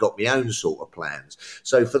I've got my own sort of plans.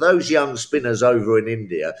 So for those young spinners over in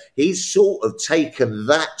India, he's sort of taken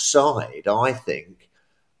that side, I think,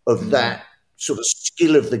 of that sort of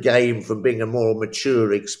skill of the game from being a more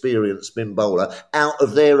mature, experienced spin bowler out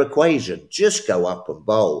of their equation. Just go up and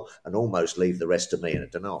bowl and almost leave the rest to me, and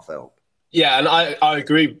it doesn't half help. Yeah, and I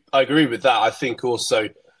agree. I agree with that. I think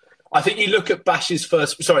you look at Bash's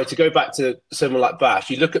first. Sorry, to go back to someone like Bash.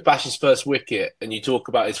 You look at Bash's first wicket, and you talk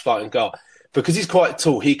about his flight and goal. Because he's quite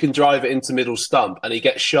tall, he can drive it into middle stump, and he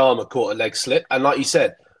gets Sharma caught a leg slip. And like you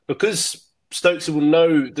said, because Stokesy will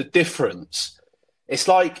know the difference. It's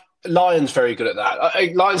like Lyon's very good at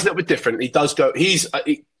that. Lyon's a little bit different. He does go.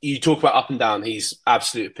 You talk about up and down. He's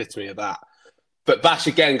absolute epitome of that. But Bash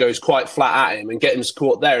again goes quite flat at him and get him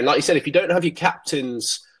caught there. And like you said, if you don't have your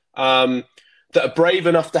captains that are brave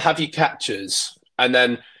enough to have your catchers, and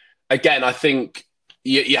then again, I think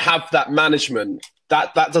you have that management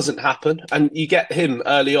that doesn't happen, and you get him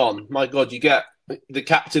early on. My God, you get the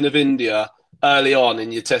captain of India early on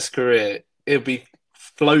in your Test career. He'll be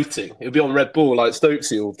floating. He'll be on Red Bull like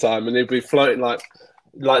Stokesy all the time, and he'll be floating like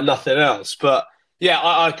nothing else. But yeah,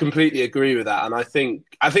 I completely agree with that, and I think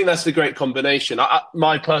that's the great combination.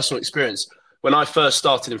 My personal experience when I first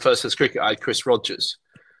started in first class cricket, I had Chris Rogers.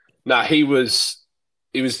 Now I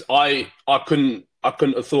couldn't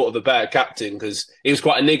have thought of a better captain, because he was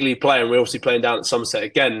quite a niggly player, and we're obviously playing down at Somerset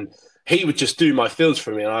again. He would just do my fields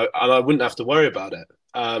for me, and I wouldn't have to worry about it.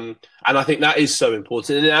 And I think that is so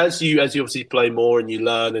important. And as you obviously play more and you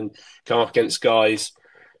learn and come up against guys,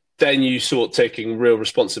 then you sort taking real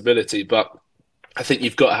responsibility. But I think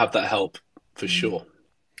you've got to have that help for sure.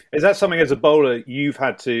 Is that something as a bowler you've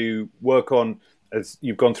had to work on as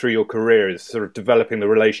you've gone through your career, is sort of developing the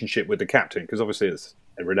relationship with the captain? Because obviously it's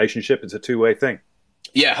a relationship, it's a two-way thing.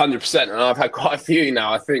 Yeah, 100%. And I've had quite a few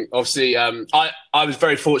now. I think, obviously, I was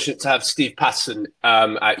very fortunate to have Steve Patterson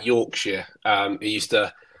at Yorkshire. He used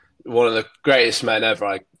to, one of the greatest men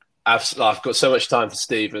ever. I've got so much time for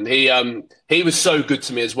Steve. And he was so good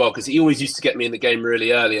to me as well, because he always used to get me in the game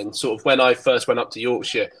really early. And sort of when I first went up to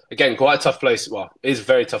Yorkshire, again, quite a tough place. Well, it is a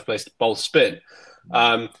very tough place to bowl spin.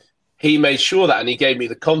 He made sure that, and he gave me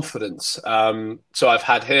the confidence. So I've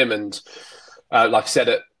had him, and like I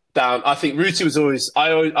said, down. I think Ruti was always.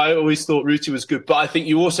 I always thought Ruti was good, but I think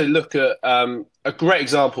you also look at a great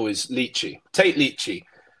example is Leachy. Take Leachy.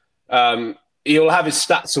 He'll have his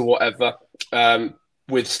stats or whatever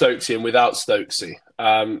with Stokesy and without Stokesy,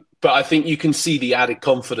 but I think you can see the added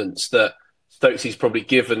confidence that Stokesy's probably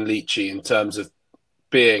given Leachy in terms of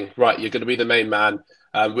being right. You're going to be the main man.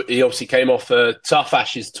 He obviously came off a tough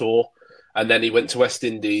Ashes tour, and then he went to West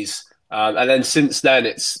Indies, and then since then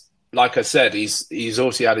it's. Like I said, he's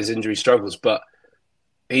obviously had his injury struggles, but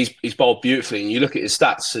he's bowled beautifully. And you look at his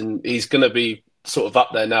stats, and he's going to be sort of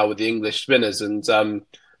up there now with the English spinners. And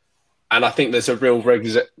I think there's a real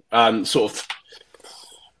sort of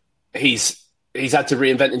he's had to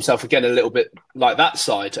reinvent himself again a little bit like that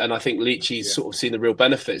side. And I think Leachy's sort of seen the real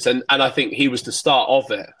benefits. And I think he was the start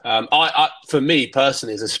of it. For me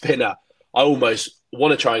personally, as a spinner, I almost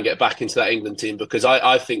want to try and get back into that England team, because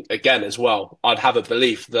I think, again, as well, I'd have a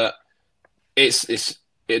belief that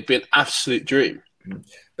it'd be an absolute dream.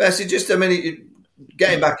 Bessie,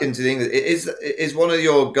 getting back into the England, is one of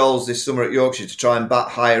your goals this summer at Yorkshire to try and bat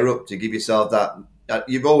higher up to give yourself that?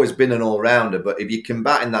 You've always been an all-rounder, but if you can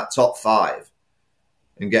bat in that top 5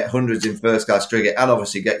 and get hundreds in first-class cricket and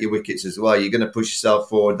obviously get your wickets as well, you're going to push yourself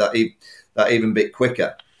forward that even bit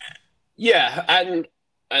quicker. Yeah, and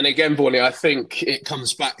again, Borny, I think it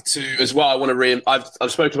comes back to as well. I want to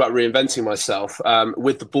I've spoken about reinventing myself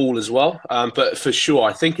with the ball as well, but for sure,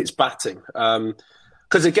 I think it's batting.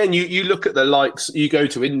 Because again, you look at the likes. You go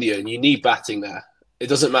to India and you need batting there. It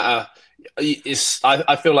doesn't matter.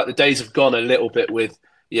 I feel like the days have gone a little bit with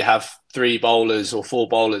you have 3 bowlers or 4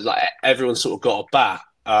 bowlers. Like everyone's sort of got a bat.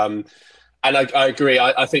 And I agree.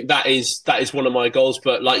 I think that is one of my goals.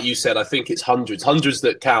 But like you said, I think it's hundreds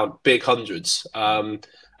that count, big hundreds. And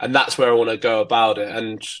that's where I want to go about it.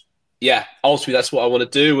 And yeah, ultimately that's what I want to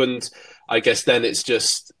do. And I guess then it's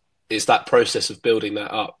that process of building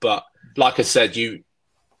that up. But like I said,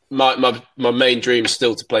 my main dream is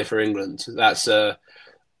still to play for England. That's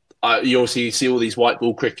you obviously see all these white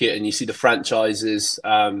ball cricket and you see the franchises,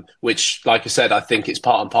 which, like I said, I think it's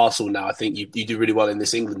part and parcel now. I think you do really well in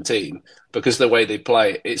this England team because the way they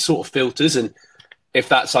play, it sort of filters. And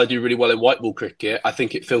if I do really well in white ball cricket, I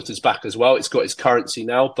think it filters back as well. It's got its currency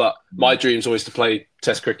now, but my dream is always to play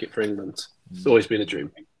Test cricket for England. It's always been a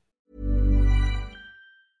dream.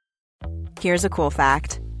 Here's a cool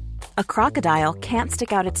fact. A crocodile can't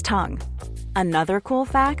stick out its tongue. Another cool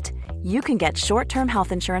fact, you can get short-term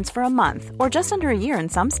health insurance for a month or just under a year in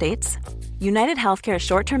some states. United Healthcare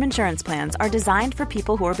short-term insurance plans are designed for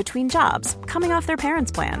people who are between jobs, coming off their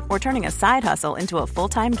parents' plan, or turning a side hustle into a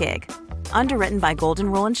full-time gig. Underwritten by Golden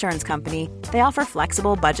Rule Insurance Company, they offer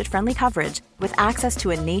flexible, budget-friendly coverage with access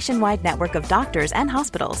to a nationwide network of doctors and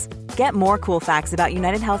hospitals. Get more cool facts about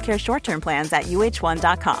United Healthcare short-term plans at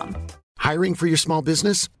uh1.com. Hiring for your small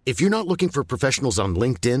business? If you're not looking for professionals on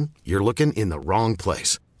LinkedIn, you're looking in the wrong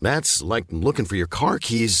place. That's like looking for your car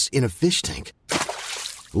keys in a fish tank.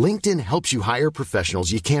 LinkedIn helps you hire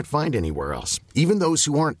professionals you can't find anywhere else, even those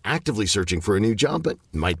who aren't actively searching for a new job but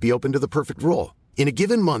might be open to the perfect role. In a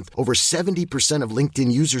given month, over 70% of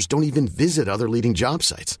LinkedIn users don't even visit other leading job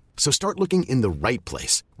sites. So start looking in the right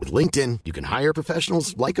place. With LinkedIn, you can hire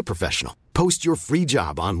professionals like a professional. Post your free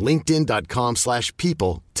job on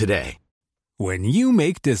linkedin.com/people today. When you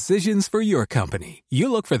make decisions for your company,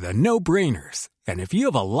 you look for the no-brainers. And if you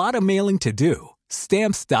have a lot of mailing to do,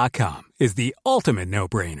 Stamps.com is the ultimate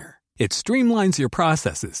no-brainer. It streamlines your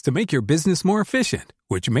processes to make your business more efficient,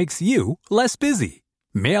 which makes you less busy.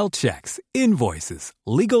 Mail checks, invoices,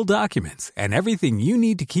 legal documents, and everything you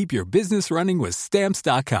need to keep your business running with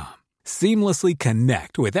Stamps.com. Seamlessly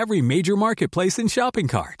connect with every major marketplace and shopping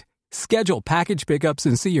cart. Schedule package pickups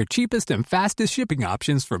and see your cheapest and fastest shipping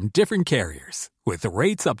options from different carriers. With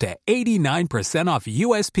rates up to 89% off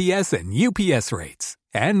USPS and UPS rates.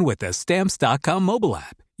 And with the Stamps.com mobile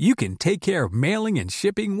app, you can take care of mailing and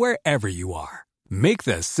shipping wherever you are. Make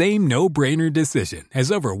the same no-brainer decision as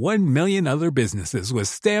over 1 million other businesses with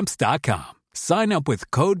Stamps.com. Sign up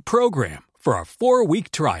with code PROGRAM for a 4-week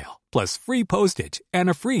trial, plus free postage and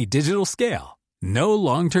a free digital scale. No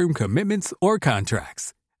long-term commitments or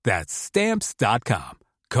contracts. That's Stamps.com.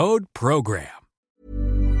 Code PROGRAM.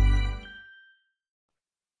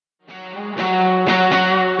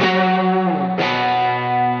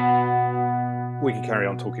 We can carry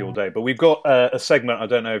on talking all day, but we've got a segment I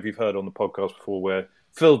don't know if you've heard on the podcast before where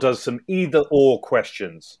Phil does some either-or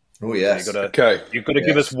questions. Oh, yes. You've got to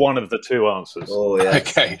give us one of the 2 answers. Oh, yeah.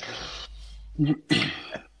 Okay.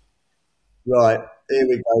 Right, here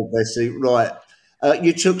we go, Bessie. Right.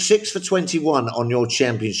 You took 6 for 21 on your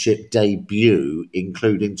championship debut,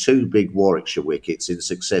 including 2 big Warwickshire wickets in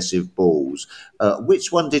successive balls.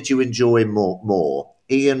 Which one did you enjoy more,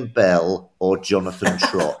 Ian Bell or Jonathan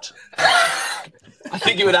Trott? I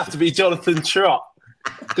think it would have to be Jonathan Trott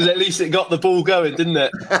because at least it got the ball going, didn't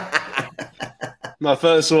it? My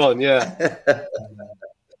first one, yeah.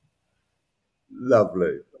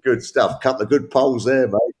 Lovely. Good stuff. Couple of good polls there,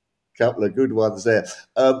 mate. Couple of good ones there.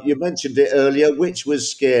 You mentioned it earlier. Which was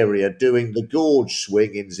scarier, doing the gorge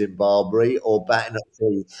swing in Zimbabwe or batting at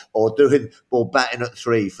 3, or batting at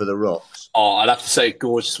 3 for the Rocks? Oh, I'd have to say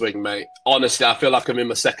gorge swing, mate. Honestly, I feel like I'm in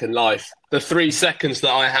my second life. The 3 seconds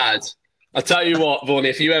that I had. I tell you what, Vaughan,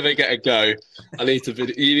 if you ever get a go, you need to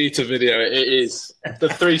video it. It is the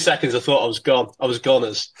 3 seconds. I thought I was gone. I was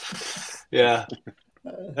goners. Yeah.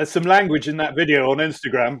 There's some language in that video on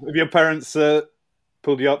Instagram. Have your parents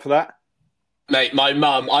pulled you up for that? Mate, my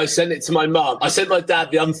mum, I sent it to my mum. I sent my dad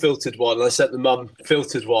the unfiltered one, and I sent the mum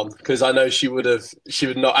filtered one because I know she would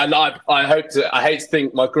not. And I hate to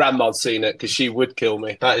think my grandma's seen it because she would kill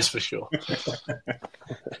me. That is for sure.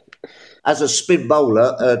 As a spin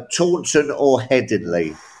bowler, Taunton or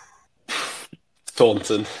Headingley?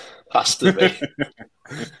 Taunton. Has to be.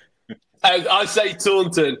 I say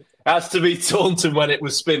Taunton. Has to be Taunton when it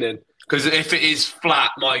was spinning. Because if it is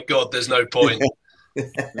flat, my God, there's no point.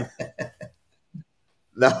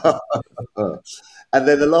 No. And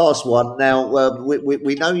then the last one. Now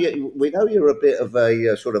we know you. We know you're a bit of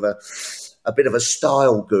a sort of a bit of a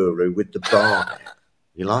style guru with the Barnet.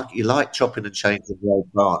 You like chopping and changing the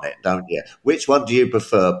old Barnet, don't you? Which one do you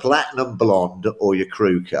prefer, platinum blonde or your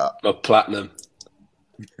crew cut? A platinum.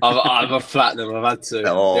 I'm a platinum. I've had to.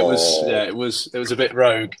 Oh. It was a bit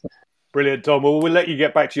rogue. Brilliant, Dom. Well, we'll let you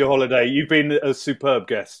get back to your holiday. You've been a superb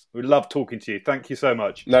guest. We love talking to you. Thank you so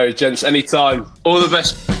much. No, gents, anytime. All the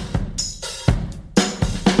best.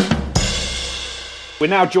 We're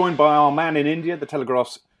now joined by our man in India, the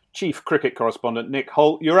Telegraph's chief cricket correspondent, Nick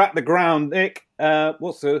Holt. You're at the ground, Nick.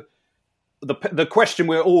 What's the question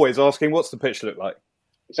we're always asking? What's the pitch look like?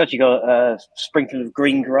 It's actually got a sprinkling of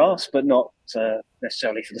green grass, but not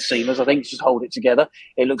necessarily for the seamers. I think it's just hold it together.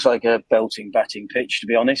 It looks like a belting batting pitch, to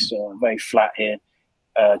be honest. Very flat here,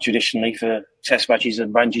 traditionally for Test matches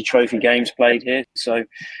and Ranji Trophy games played here. So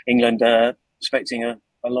England expecting a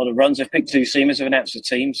lot of runs. They've picked 2 seamers, have announced the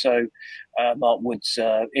team. So Mark Wood's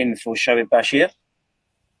in for Shoaib Bashir.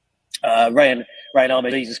 Rayan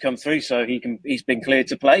Ahmed has come through, so he's been cleared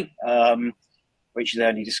to play. Which they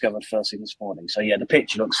only discovered first thing this morning. So, yeah, the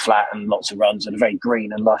pitch looks flat and lots of runs and a very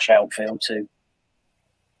green and lush outfield too.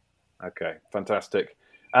 Okay, fantastic.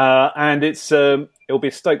 And it'll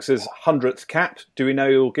be Stokes' 100th cap. Do we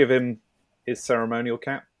know who'll give him his ceremonial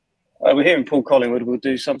cap? We're hearing Paul Collingwood will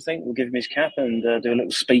do something. We'll give him his cap and do a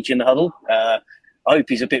little speech in the huddle. I hope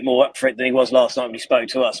he's a bit more up for it than he was last night when he spoke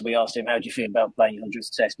to us. We asked him, how do you feel about playing your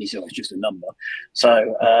 100th test? And he said, it's just a number.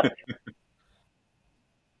 So...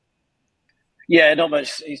 yeah, not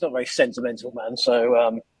much. He's not a very sentimental man, so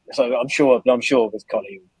I'm sure with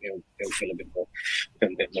Collie he'll feel a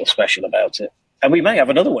bit more special about it. And we may have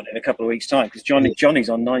another one in a couple of weeks' time because Johnny's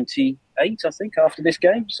on 98, I think, after this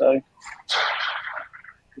game, so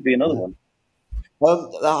could be another one.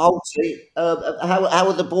 The whole team. How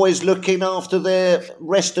are the boys looking after their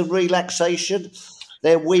rest and relaxation?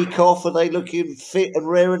 Their week off, are they looking fit and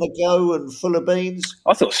raring to go and full of beans?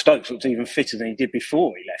 I thought Stokes looked even fitter than he did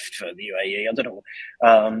before he left for the UAE. I don't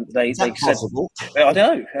know. They said, I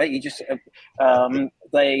know. He just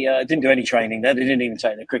they didn't do any training there. They didn't even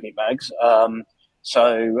take their cricket bags.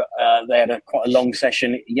 So they had quite a long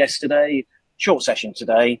session yesterday, short session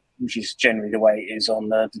today, which is generally the way it is on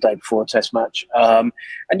the day before a Test match. And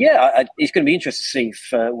yeah, it's going to be interesting to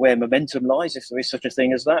see where momentum lies, if there is such a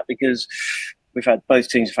thing as that, because both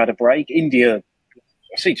teams have had a break. India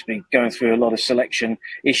seems to be going through a lot of selection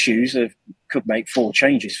issues. They could make 4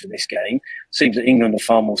 changes for this game. Seems that England are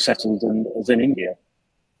far more settled than India.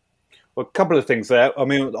 Well, a couple of things there. I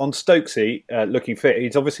mean, on Stokesy, looking fit,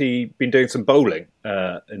 he's obviously been doing some bowling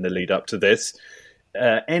in the lead up to this.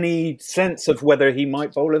 Any sense of whether he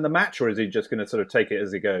might bowl in the match, or is he just going to sort of take it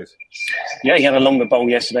as he goes? Yeah, he had a longer bowl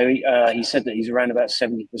yesterday. He said that he's around about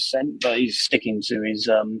 70%, but he's sticking to his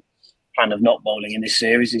plan of not bowling in this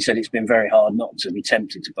series. He said it's been very hard not to be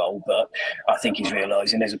tempted to bowl, but I think he's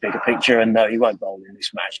realising there's a bigger picture, and no, he won't bowl in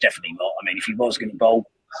this match. Definitely not. I mean, if he was going to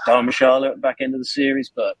bowl Dharmshala at the back end of the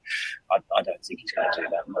series, but I don't think he's going to do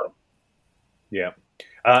that. No. Yeah,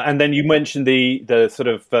 and then you mentioned the sort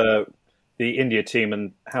of the India team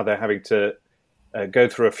and how they're having to go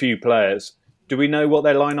through a few players. Do we know what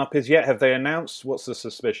their lineup is yet? Have they announced? What's the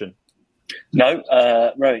suspicion? No,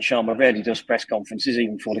 Rohit Sharma rarely does press conferences,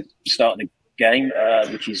 even before the start of the game,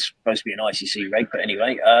 which is supposed to be an ICC reg. But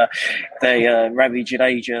anyway, Ravi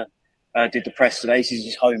Jadeja did the press today. This is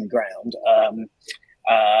his home ground.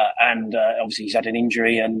 And obviously he's had an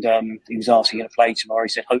injury, and he was asked, going to play tomorrow. He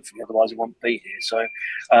said, hopefully, otherwise I won't be here. So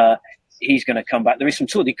he's going to come back. There is some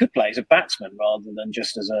talk he could play as a batsman rather than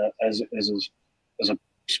just as a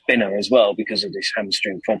spinner as well, because of this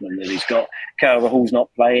hamstring problem that he's got. KL Rahul's not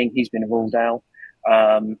playing. He's been ruled out.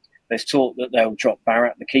 There's talk that they'll drop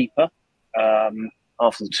Bharat, the keeper,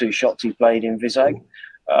 after the 2 shots he played in Vizag.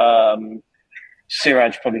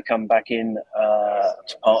 Siraj probably come back in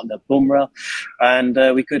to partner Bumrah. And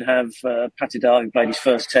we could have Patidar, who played his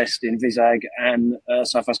first test in Vizag, and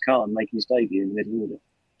Sarfraz Khan making his debut in the middle order.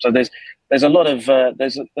 So there's a lot of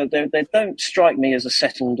they don't strike me as a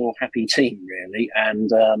settled or happy team, really. And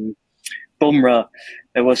Bumrah,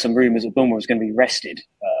 there were some rumours that Bumrah was going to be rested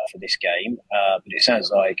for this game, but it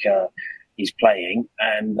sounds like he's playing,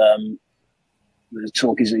 and the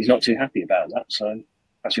talk is that he's not too happy about that. So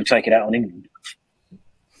perhaps we'll take it out on England.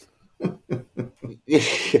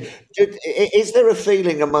 Is there a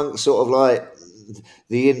feeling among sort of like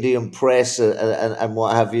the Indian press and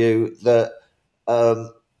what have you that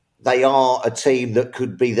they are a team that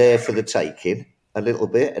could be there for the taking a little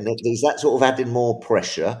bit, and is that sort of adding more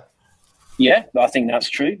pressure? Yeah, I think that's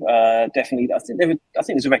true. Definitely, I think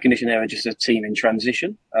there's a recognition there of just a team in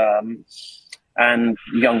transition, and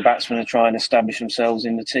young batsmen are trying to establish themselves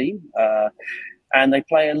in the team. And they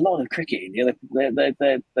play a lot of cricket.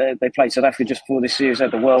 They played South Africa just before this series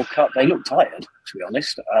at the World Cup. They look tired, to be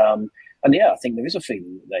honest. And yeah, I think there is a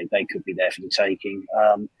feeling that they could be there for the taking.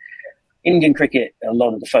 Indian cricket, a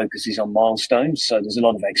lot of the focus is on milestones. So there's a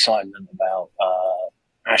lot of excitement about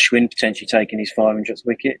Ashwin potentially taking his 500th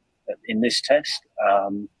wicket in this test.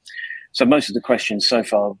 So most of the questions so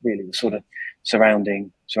far really were sort of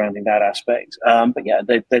surrounding that aspect. But yeah,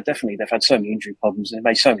 they've had so many injury problems. They've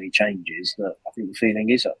made so many changes that I think the feeling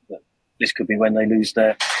is that this could be when they lose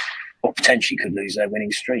or potentially could lose their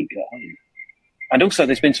winning streak at home. And also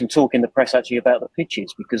there's been some talk in the press actually about the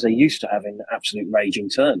pitches, because they're used to having absolute raging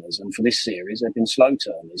turners. And for this series, they've been slow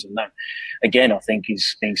turners. And that, again, I think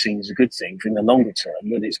is being seen as a good thing for in the longer term,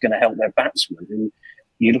 that it's going to help their batsmen who,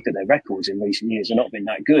 you look at their records in recent years, have not been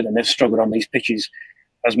that good. And they've struggled on these pitches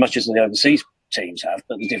as much as the overseas teams have.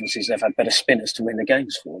 But the difference is they've had better spinners to win the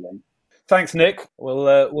games for them. Thanks, Nick.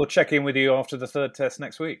 We'll check in with you after the third test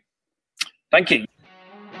next week. Thank you.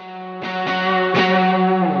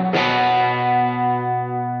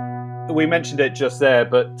 We mentioned it just there,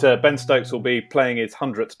 but Ben Stokes will be playing his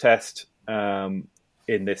 100th test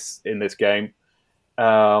in this game.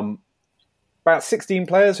 About 16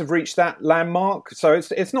 players have reached that landmark, so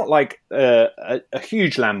it's not like a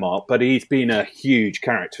huge landmark, but he's been a huge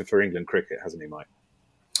character for England cricket, hasn't he, Mike?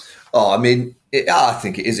 Oh, I mean, I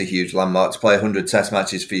think it is a huge landmark to play 100 test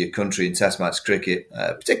matches for your country in test match cricket,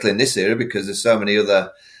 particularly in this era, because there's so many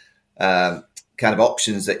other kind of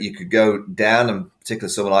options that you could go down, and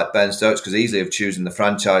particularly someone like Ben Stokes could easily have chosen the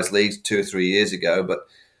franchise leagues 2 or 3 years ago. But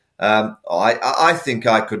I think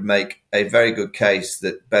I could make a very good case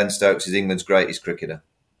that Ben Stokes is England's greatest cricketer.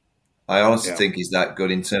 I honestly think he's that good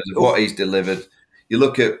in terms of what he's delivered. You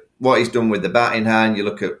look at what he's done with the bat in hand, you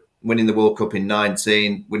look at winning the World Cup in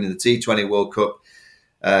 19, winning the T20 World Cup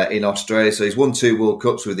in Australia. So he's won 2 World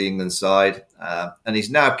Cups with the England side, and he's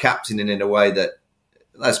now captaining in a way that,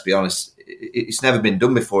 let's be honest, it's never been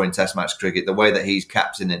done before in Test match cricket, the way that he's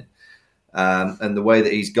captaining and the way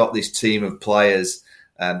that he's got this team of players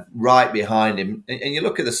right behind him. And you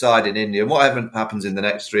look at the side in India, and whatever happens in the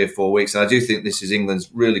next 3 or 4 weeks, and I do think this is England's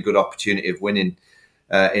really good opportunity of winning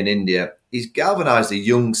in India, he's galvanised a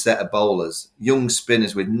young set of bowlers, young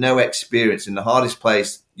spinners with no experience in the hardest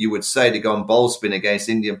place you would say to go and bowl spin against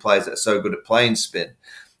Indian players that are so good at playing spin.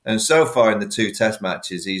 And so far in the 2 Test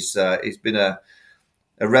matches, he's been a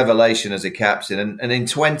revelation as a captain. And in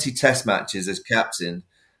 20 Test matches as captain,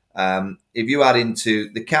 if you add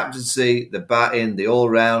into the captaincy, the batting, the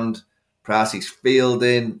all-round, perhaps his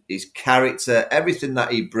fielding, his character, everything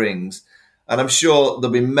that he brings, and I'm sure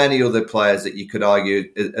there'll be many other players that you could argue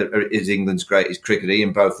is England's greatest cricketer.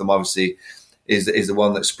 Ian Botham obviously is the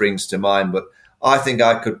one that springs to mind, but I think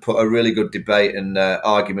I could put a really good debate and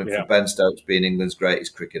argument for Ben Stokes being England's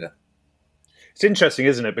greatest cricketer. It's interesting,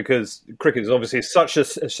 isn't it? Because cricket is obviously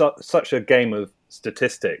such a game of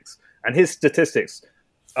statistics, and his statistics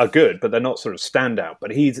are good, but they're not sort of standout.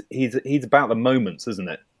 But he's about the moments, isn't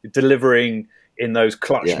it? Delivering in those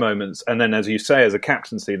clutch moments, and then, as you say, as a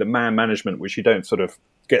captaincy, the man management, which you don't sort of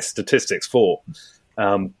get statistics for,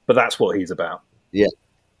 but that's what he's about. Yeah.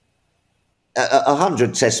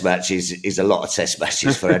 100 Test matches is a lot of Test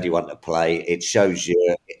matches for anyone to play. It shows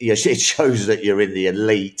it shows that you're in the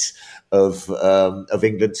elite of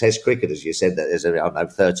England Test cricket, as you said. That there's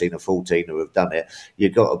 13 or 14 who have done it.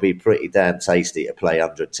 You've got to be pretty damn tasty to play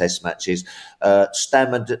 100 Test matches.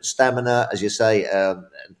 Stamina, as you say,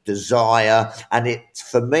 desire, and it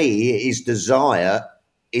for me, his desire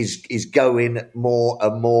is going more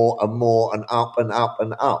and more and more and up and up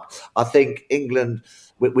and up. I think England.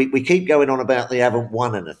 We keep going on about they haven't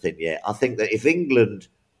won anything yet. I think that if England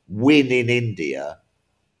win in India,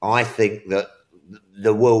 I think that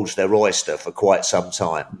the world's their oyster for quite some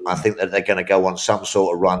time. I think that they're going to go on some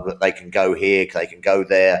sort of run, that they can go here, they can go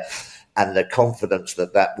there, and the confidence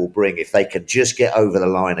that will bring, if they can just get over the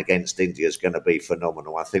line against India, is going to be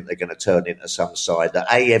phenomenal. I think they're going to turn into some side that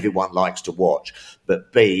A, everyone likes to watch,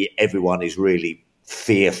 but B, everyone is really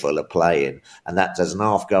fearful of playing, and that doesn't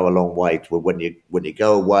half go a long way to when you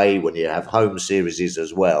go away, when you have home series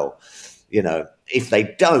as well. You know, if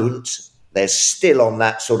they don't, they're still on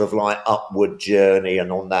that sort of like upward journey and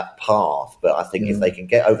on that path. But I think if they can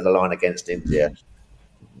get over the line against India,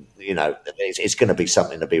 you know, it's going to be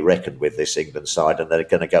something to be reckoned with, this England side, and they're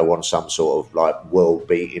going to go on some sort of like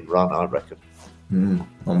world-beating run, I reckon.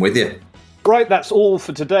 I'm with you. Right, that's all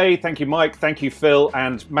for today. Thank you, Mike. Thank you, Phil.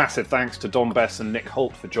 And massive thanks to Dom Bess and Nick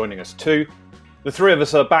Holt for joining us too. The three of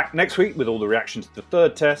us are back next week with all the reactions to the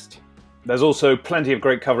third test. There's also plenty of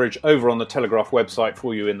great coverage over on the Telegraph website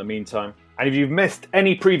for you in the meantime. And if you've missed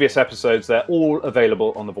any previous episodes, they're all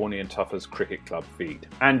available on the Vorney and Tuffers Cricket Club feed.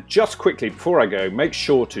 And just quickly, before I go, make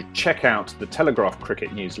sure to check out the Telegraph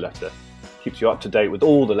Cricket newsletter. Keeps you up to date with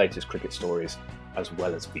all the latest cricket stories, as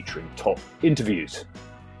well as featuring top interviews.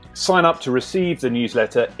 Sign up to receive the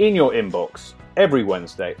newsletter in your inbox every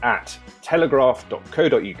Wednesday at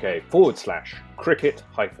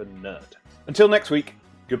telegraph.co.uk/cricket-nerd. Until next week,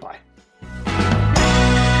 goodbye.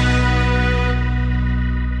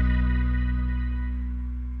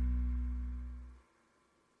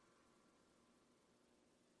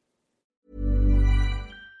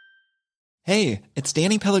 Hey, it's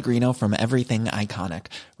Danny Pellegrino from Everything Iconic.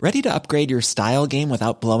 Ready to upgrade your style game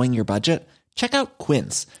without blowing your budget? Check out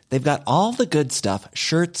Quince. They've got all the good stuff,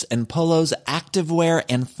 shirts and polos, activewear,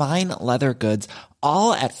 and fine leather goods,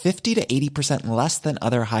 all at 50 to 80% less than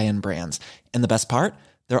other high-end brands. And the best part?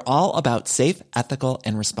 They're all about safe, ethical,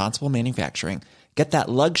 and responsible manufacturing. Get that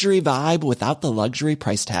luxury vibe without the luxury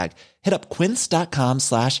price tag. Hit up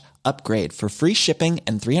quince.com/upgrade for free shipping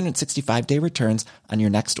and 365-day returns on your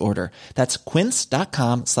next order. That's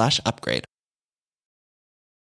quince.com/upgrade.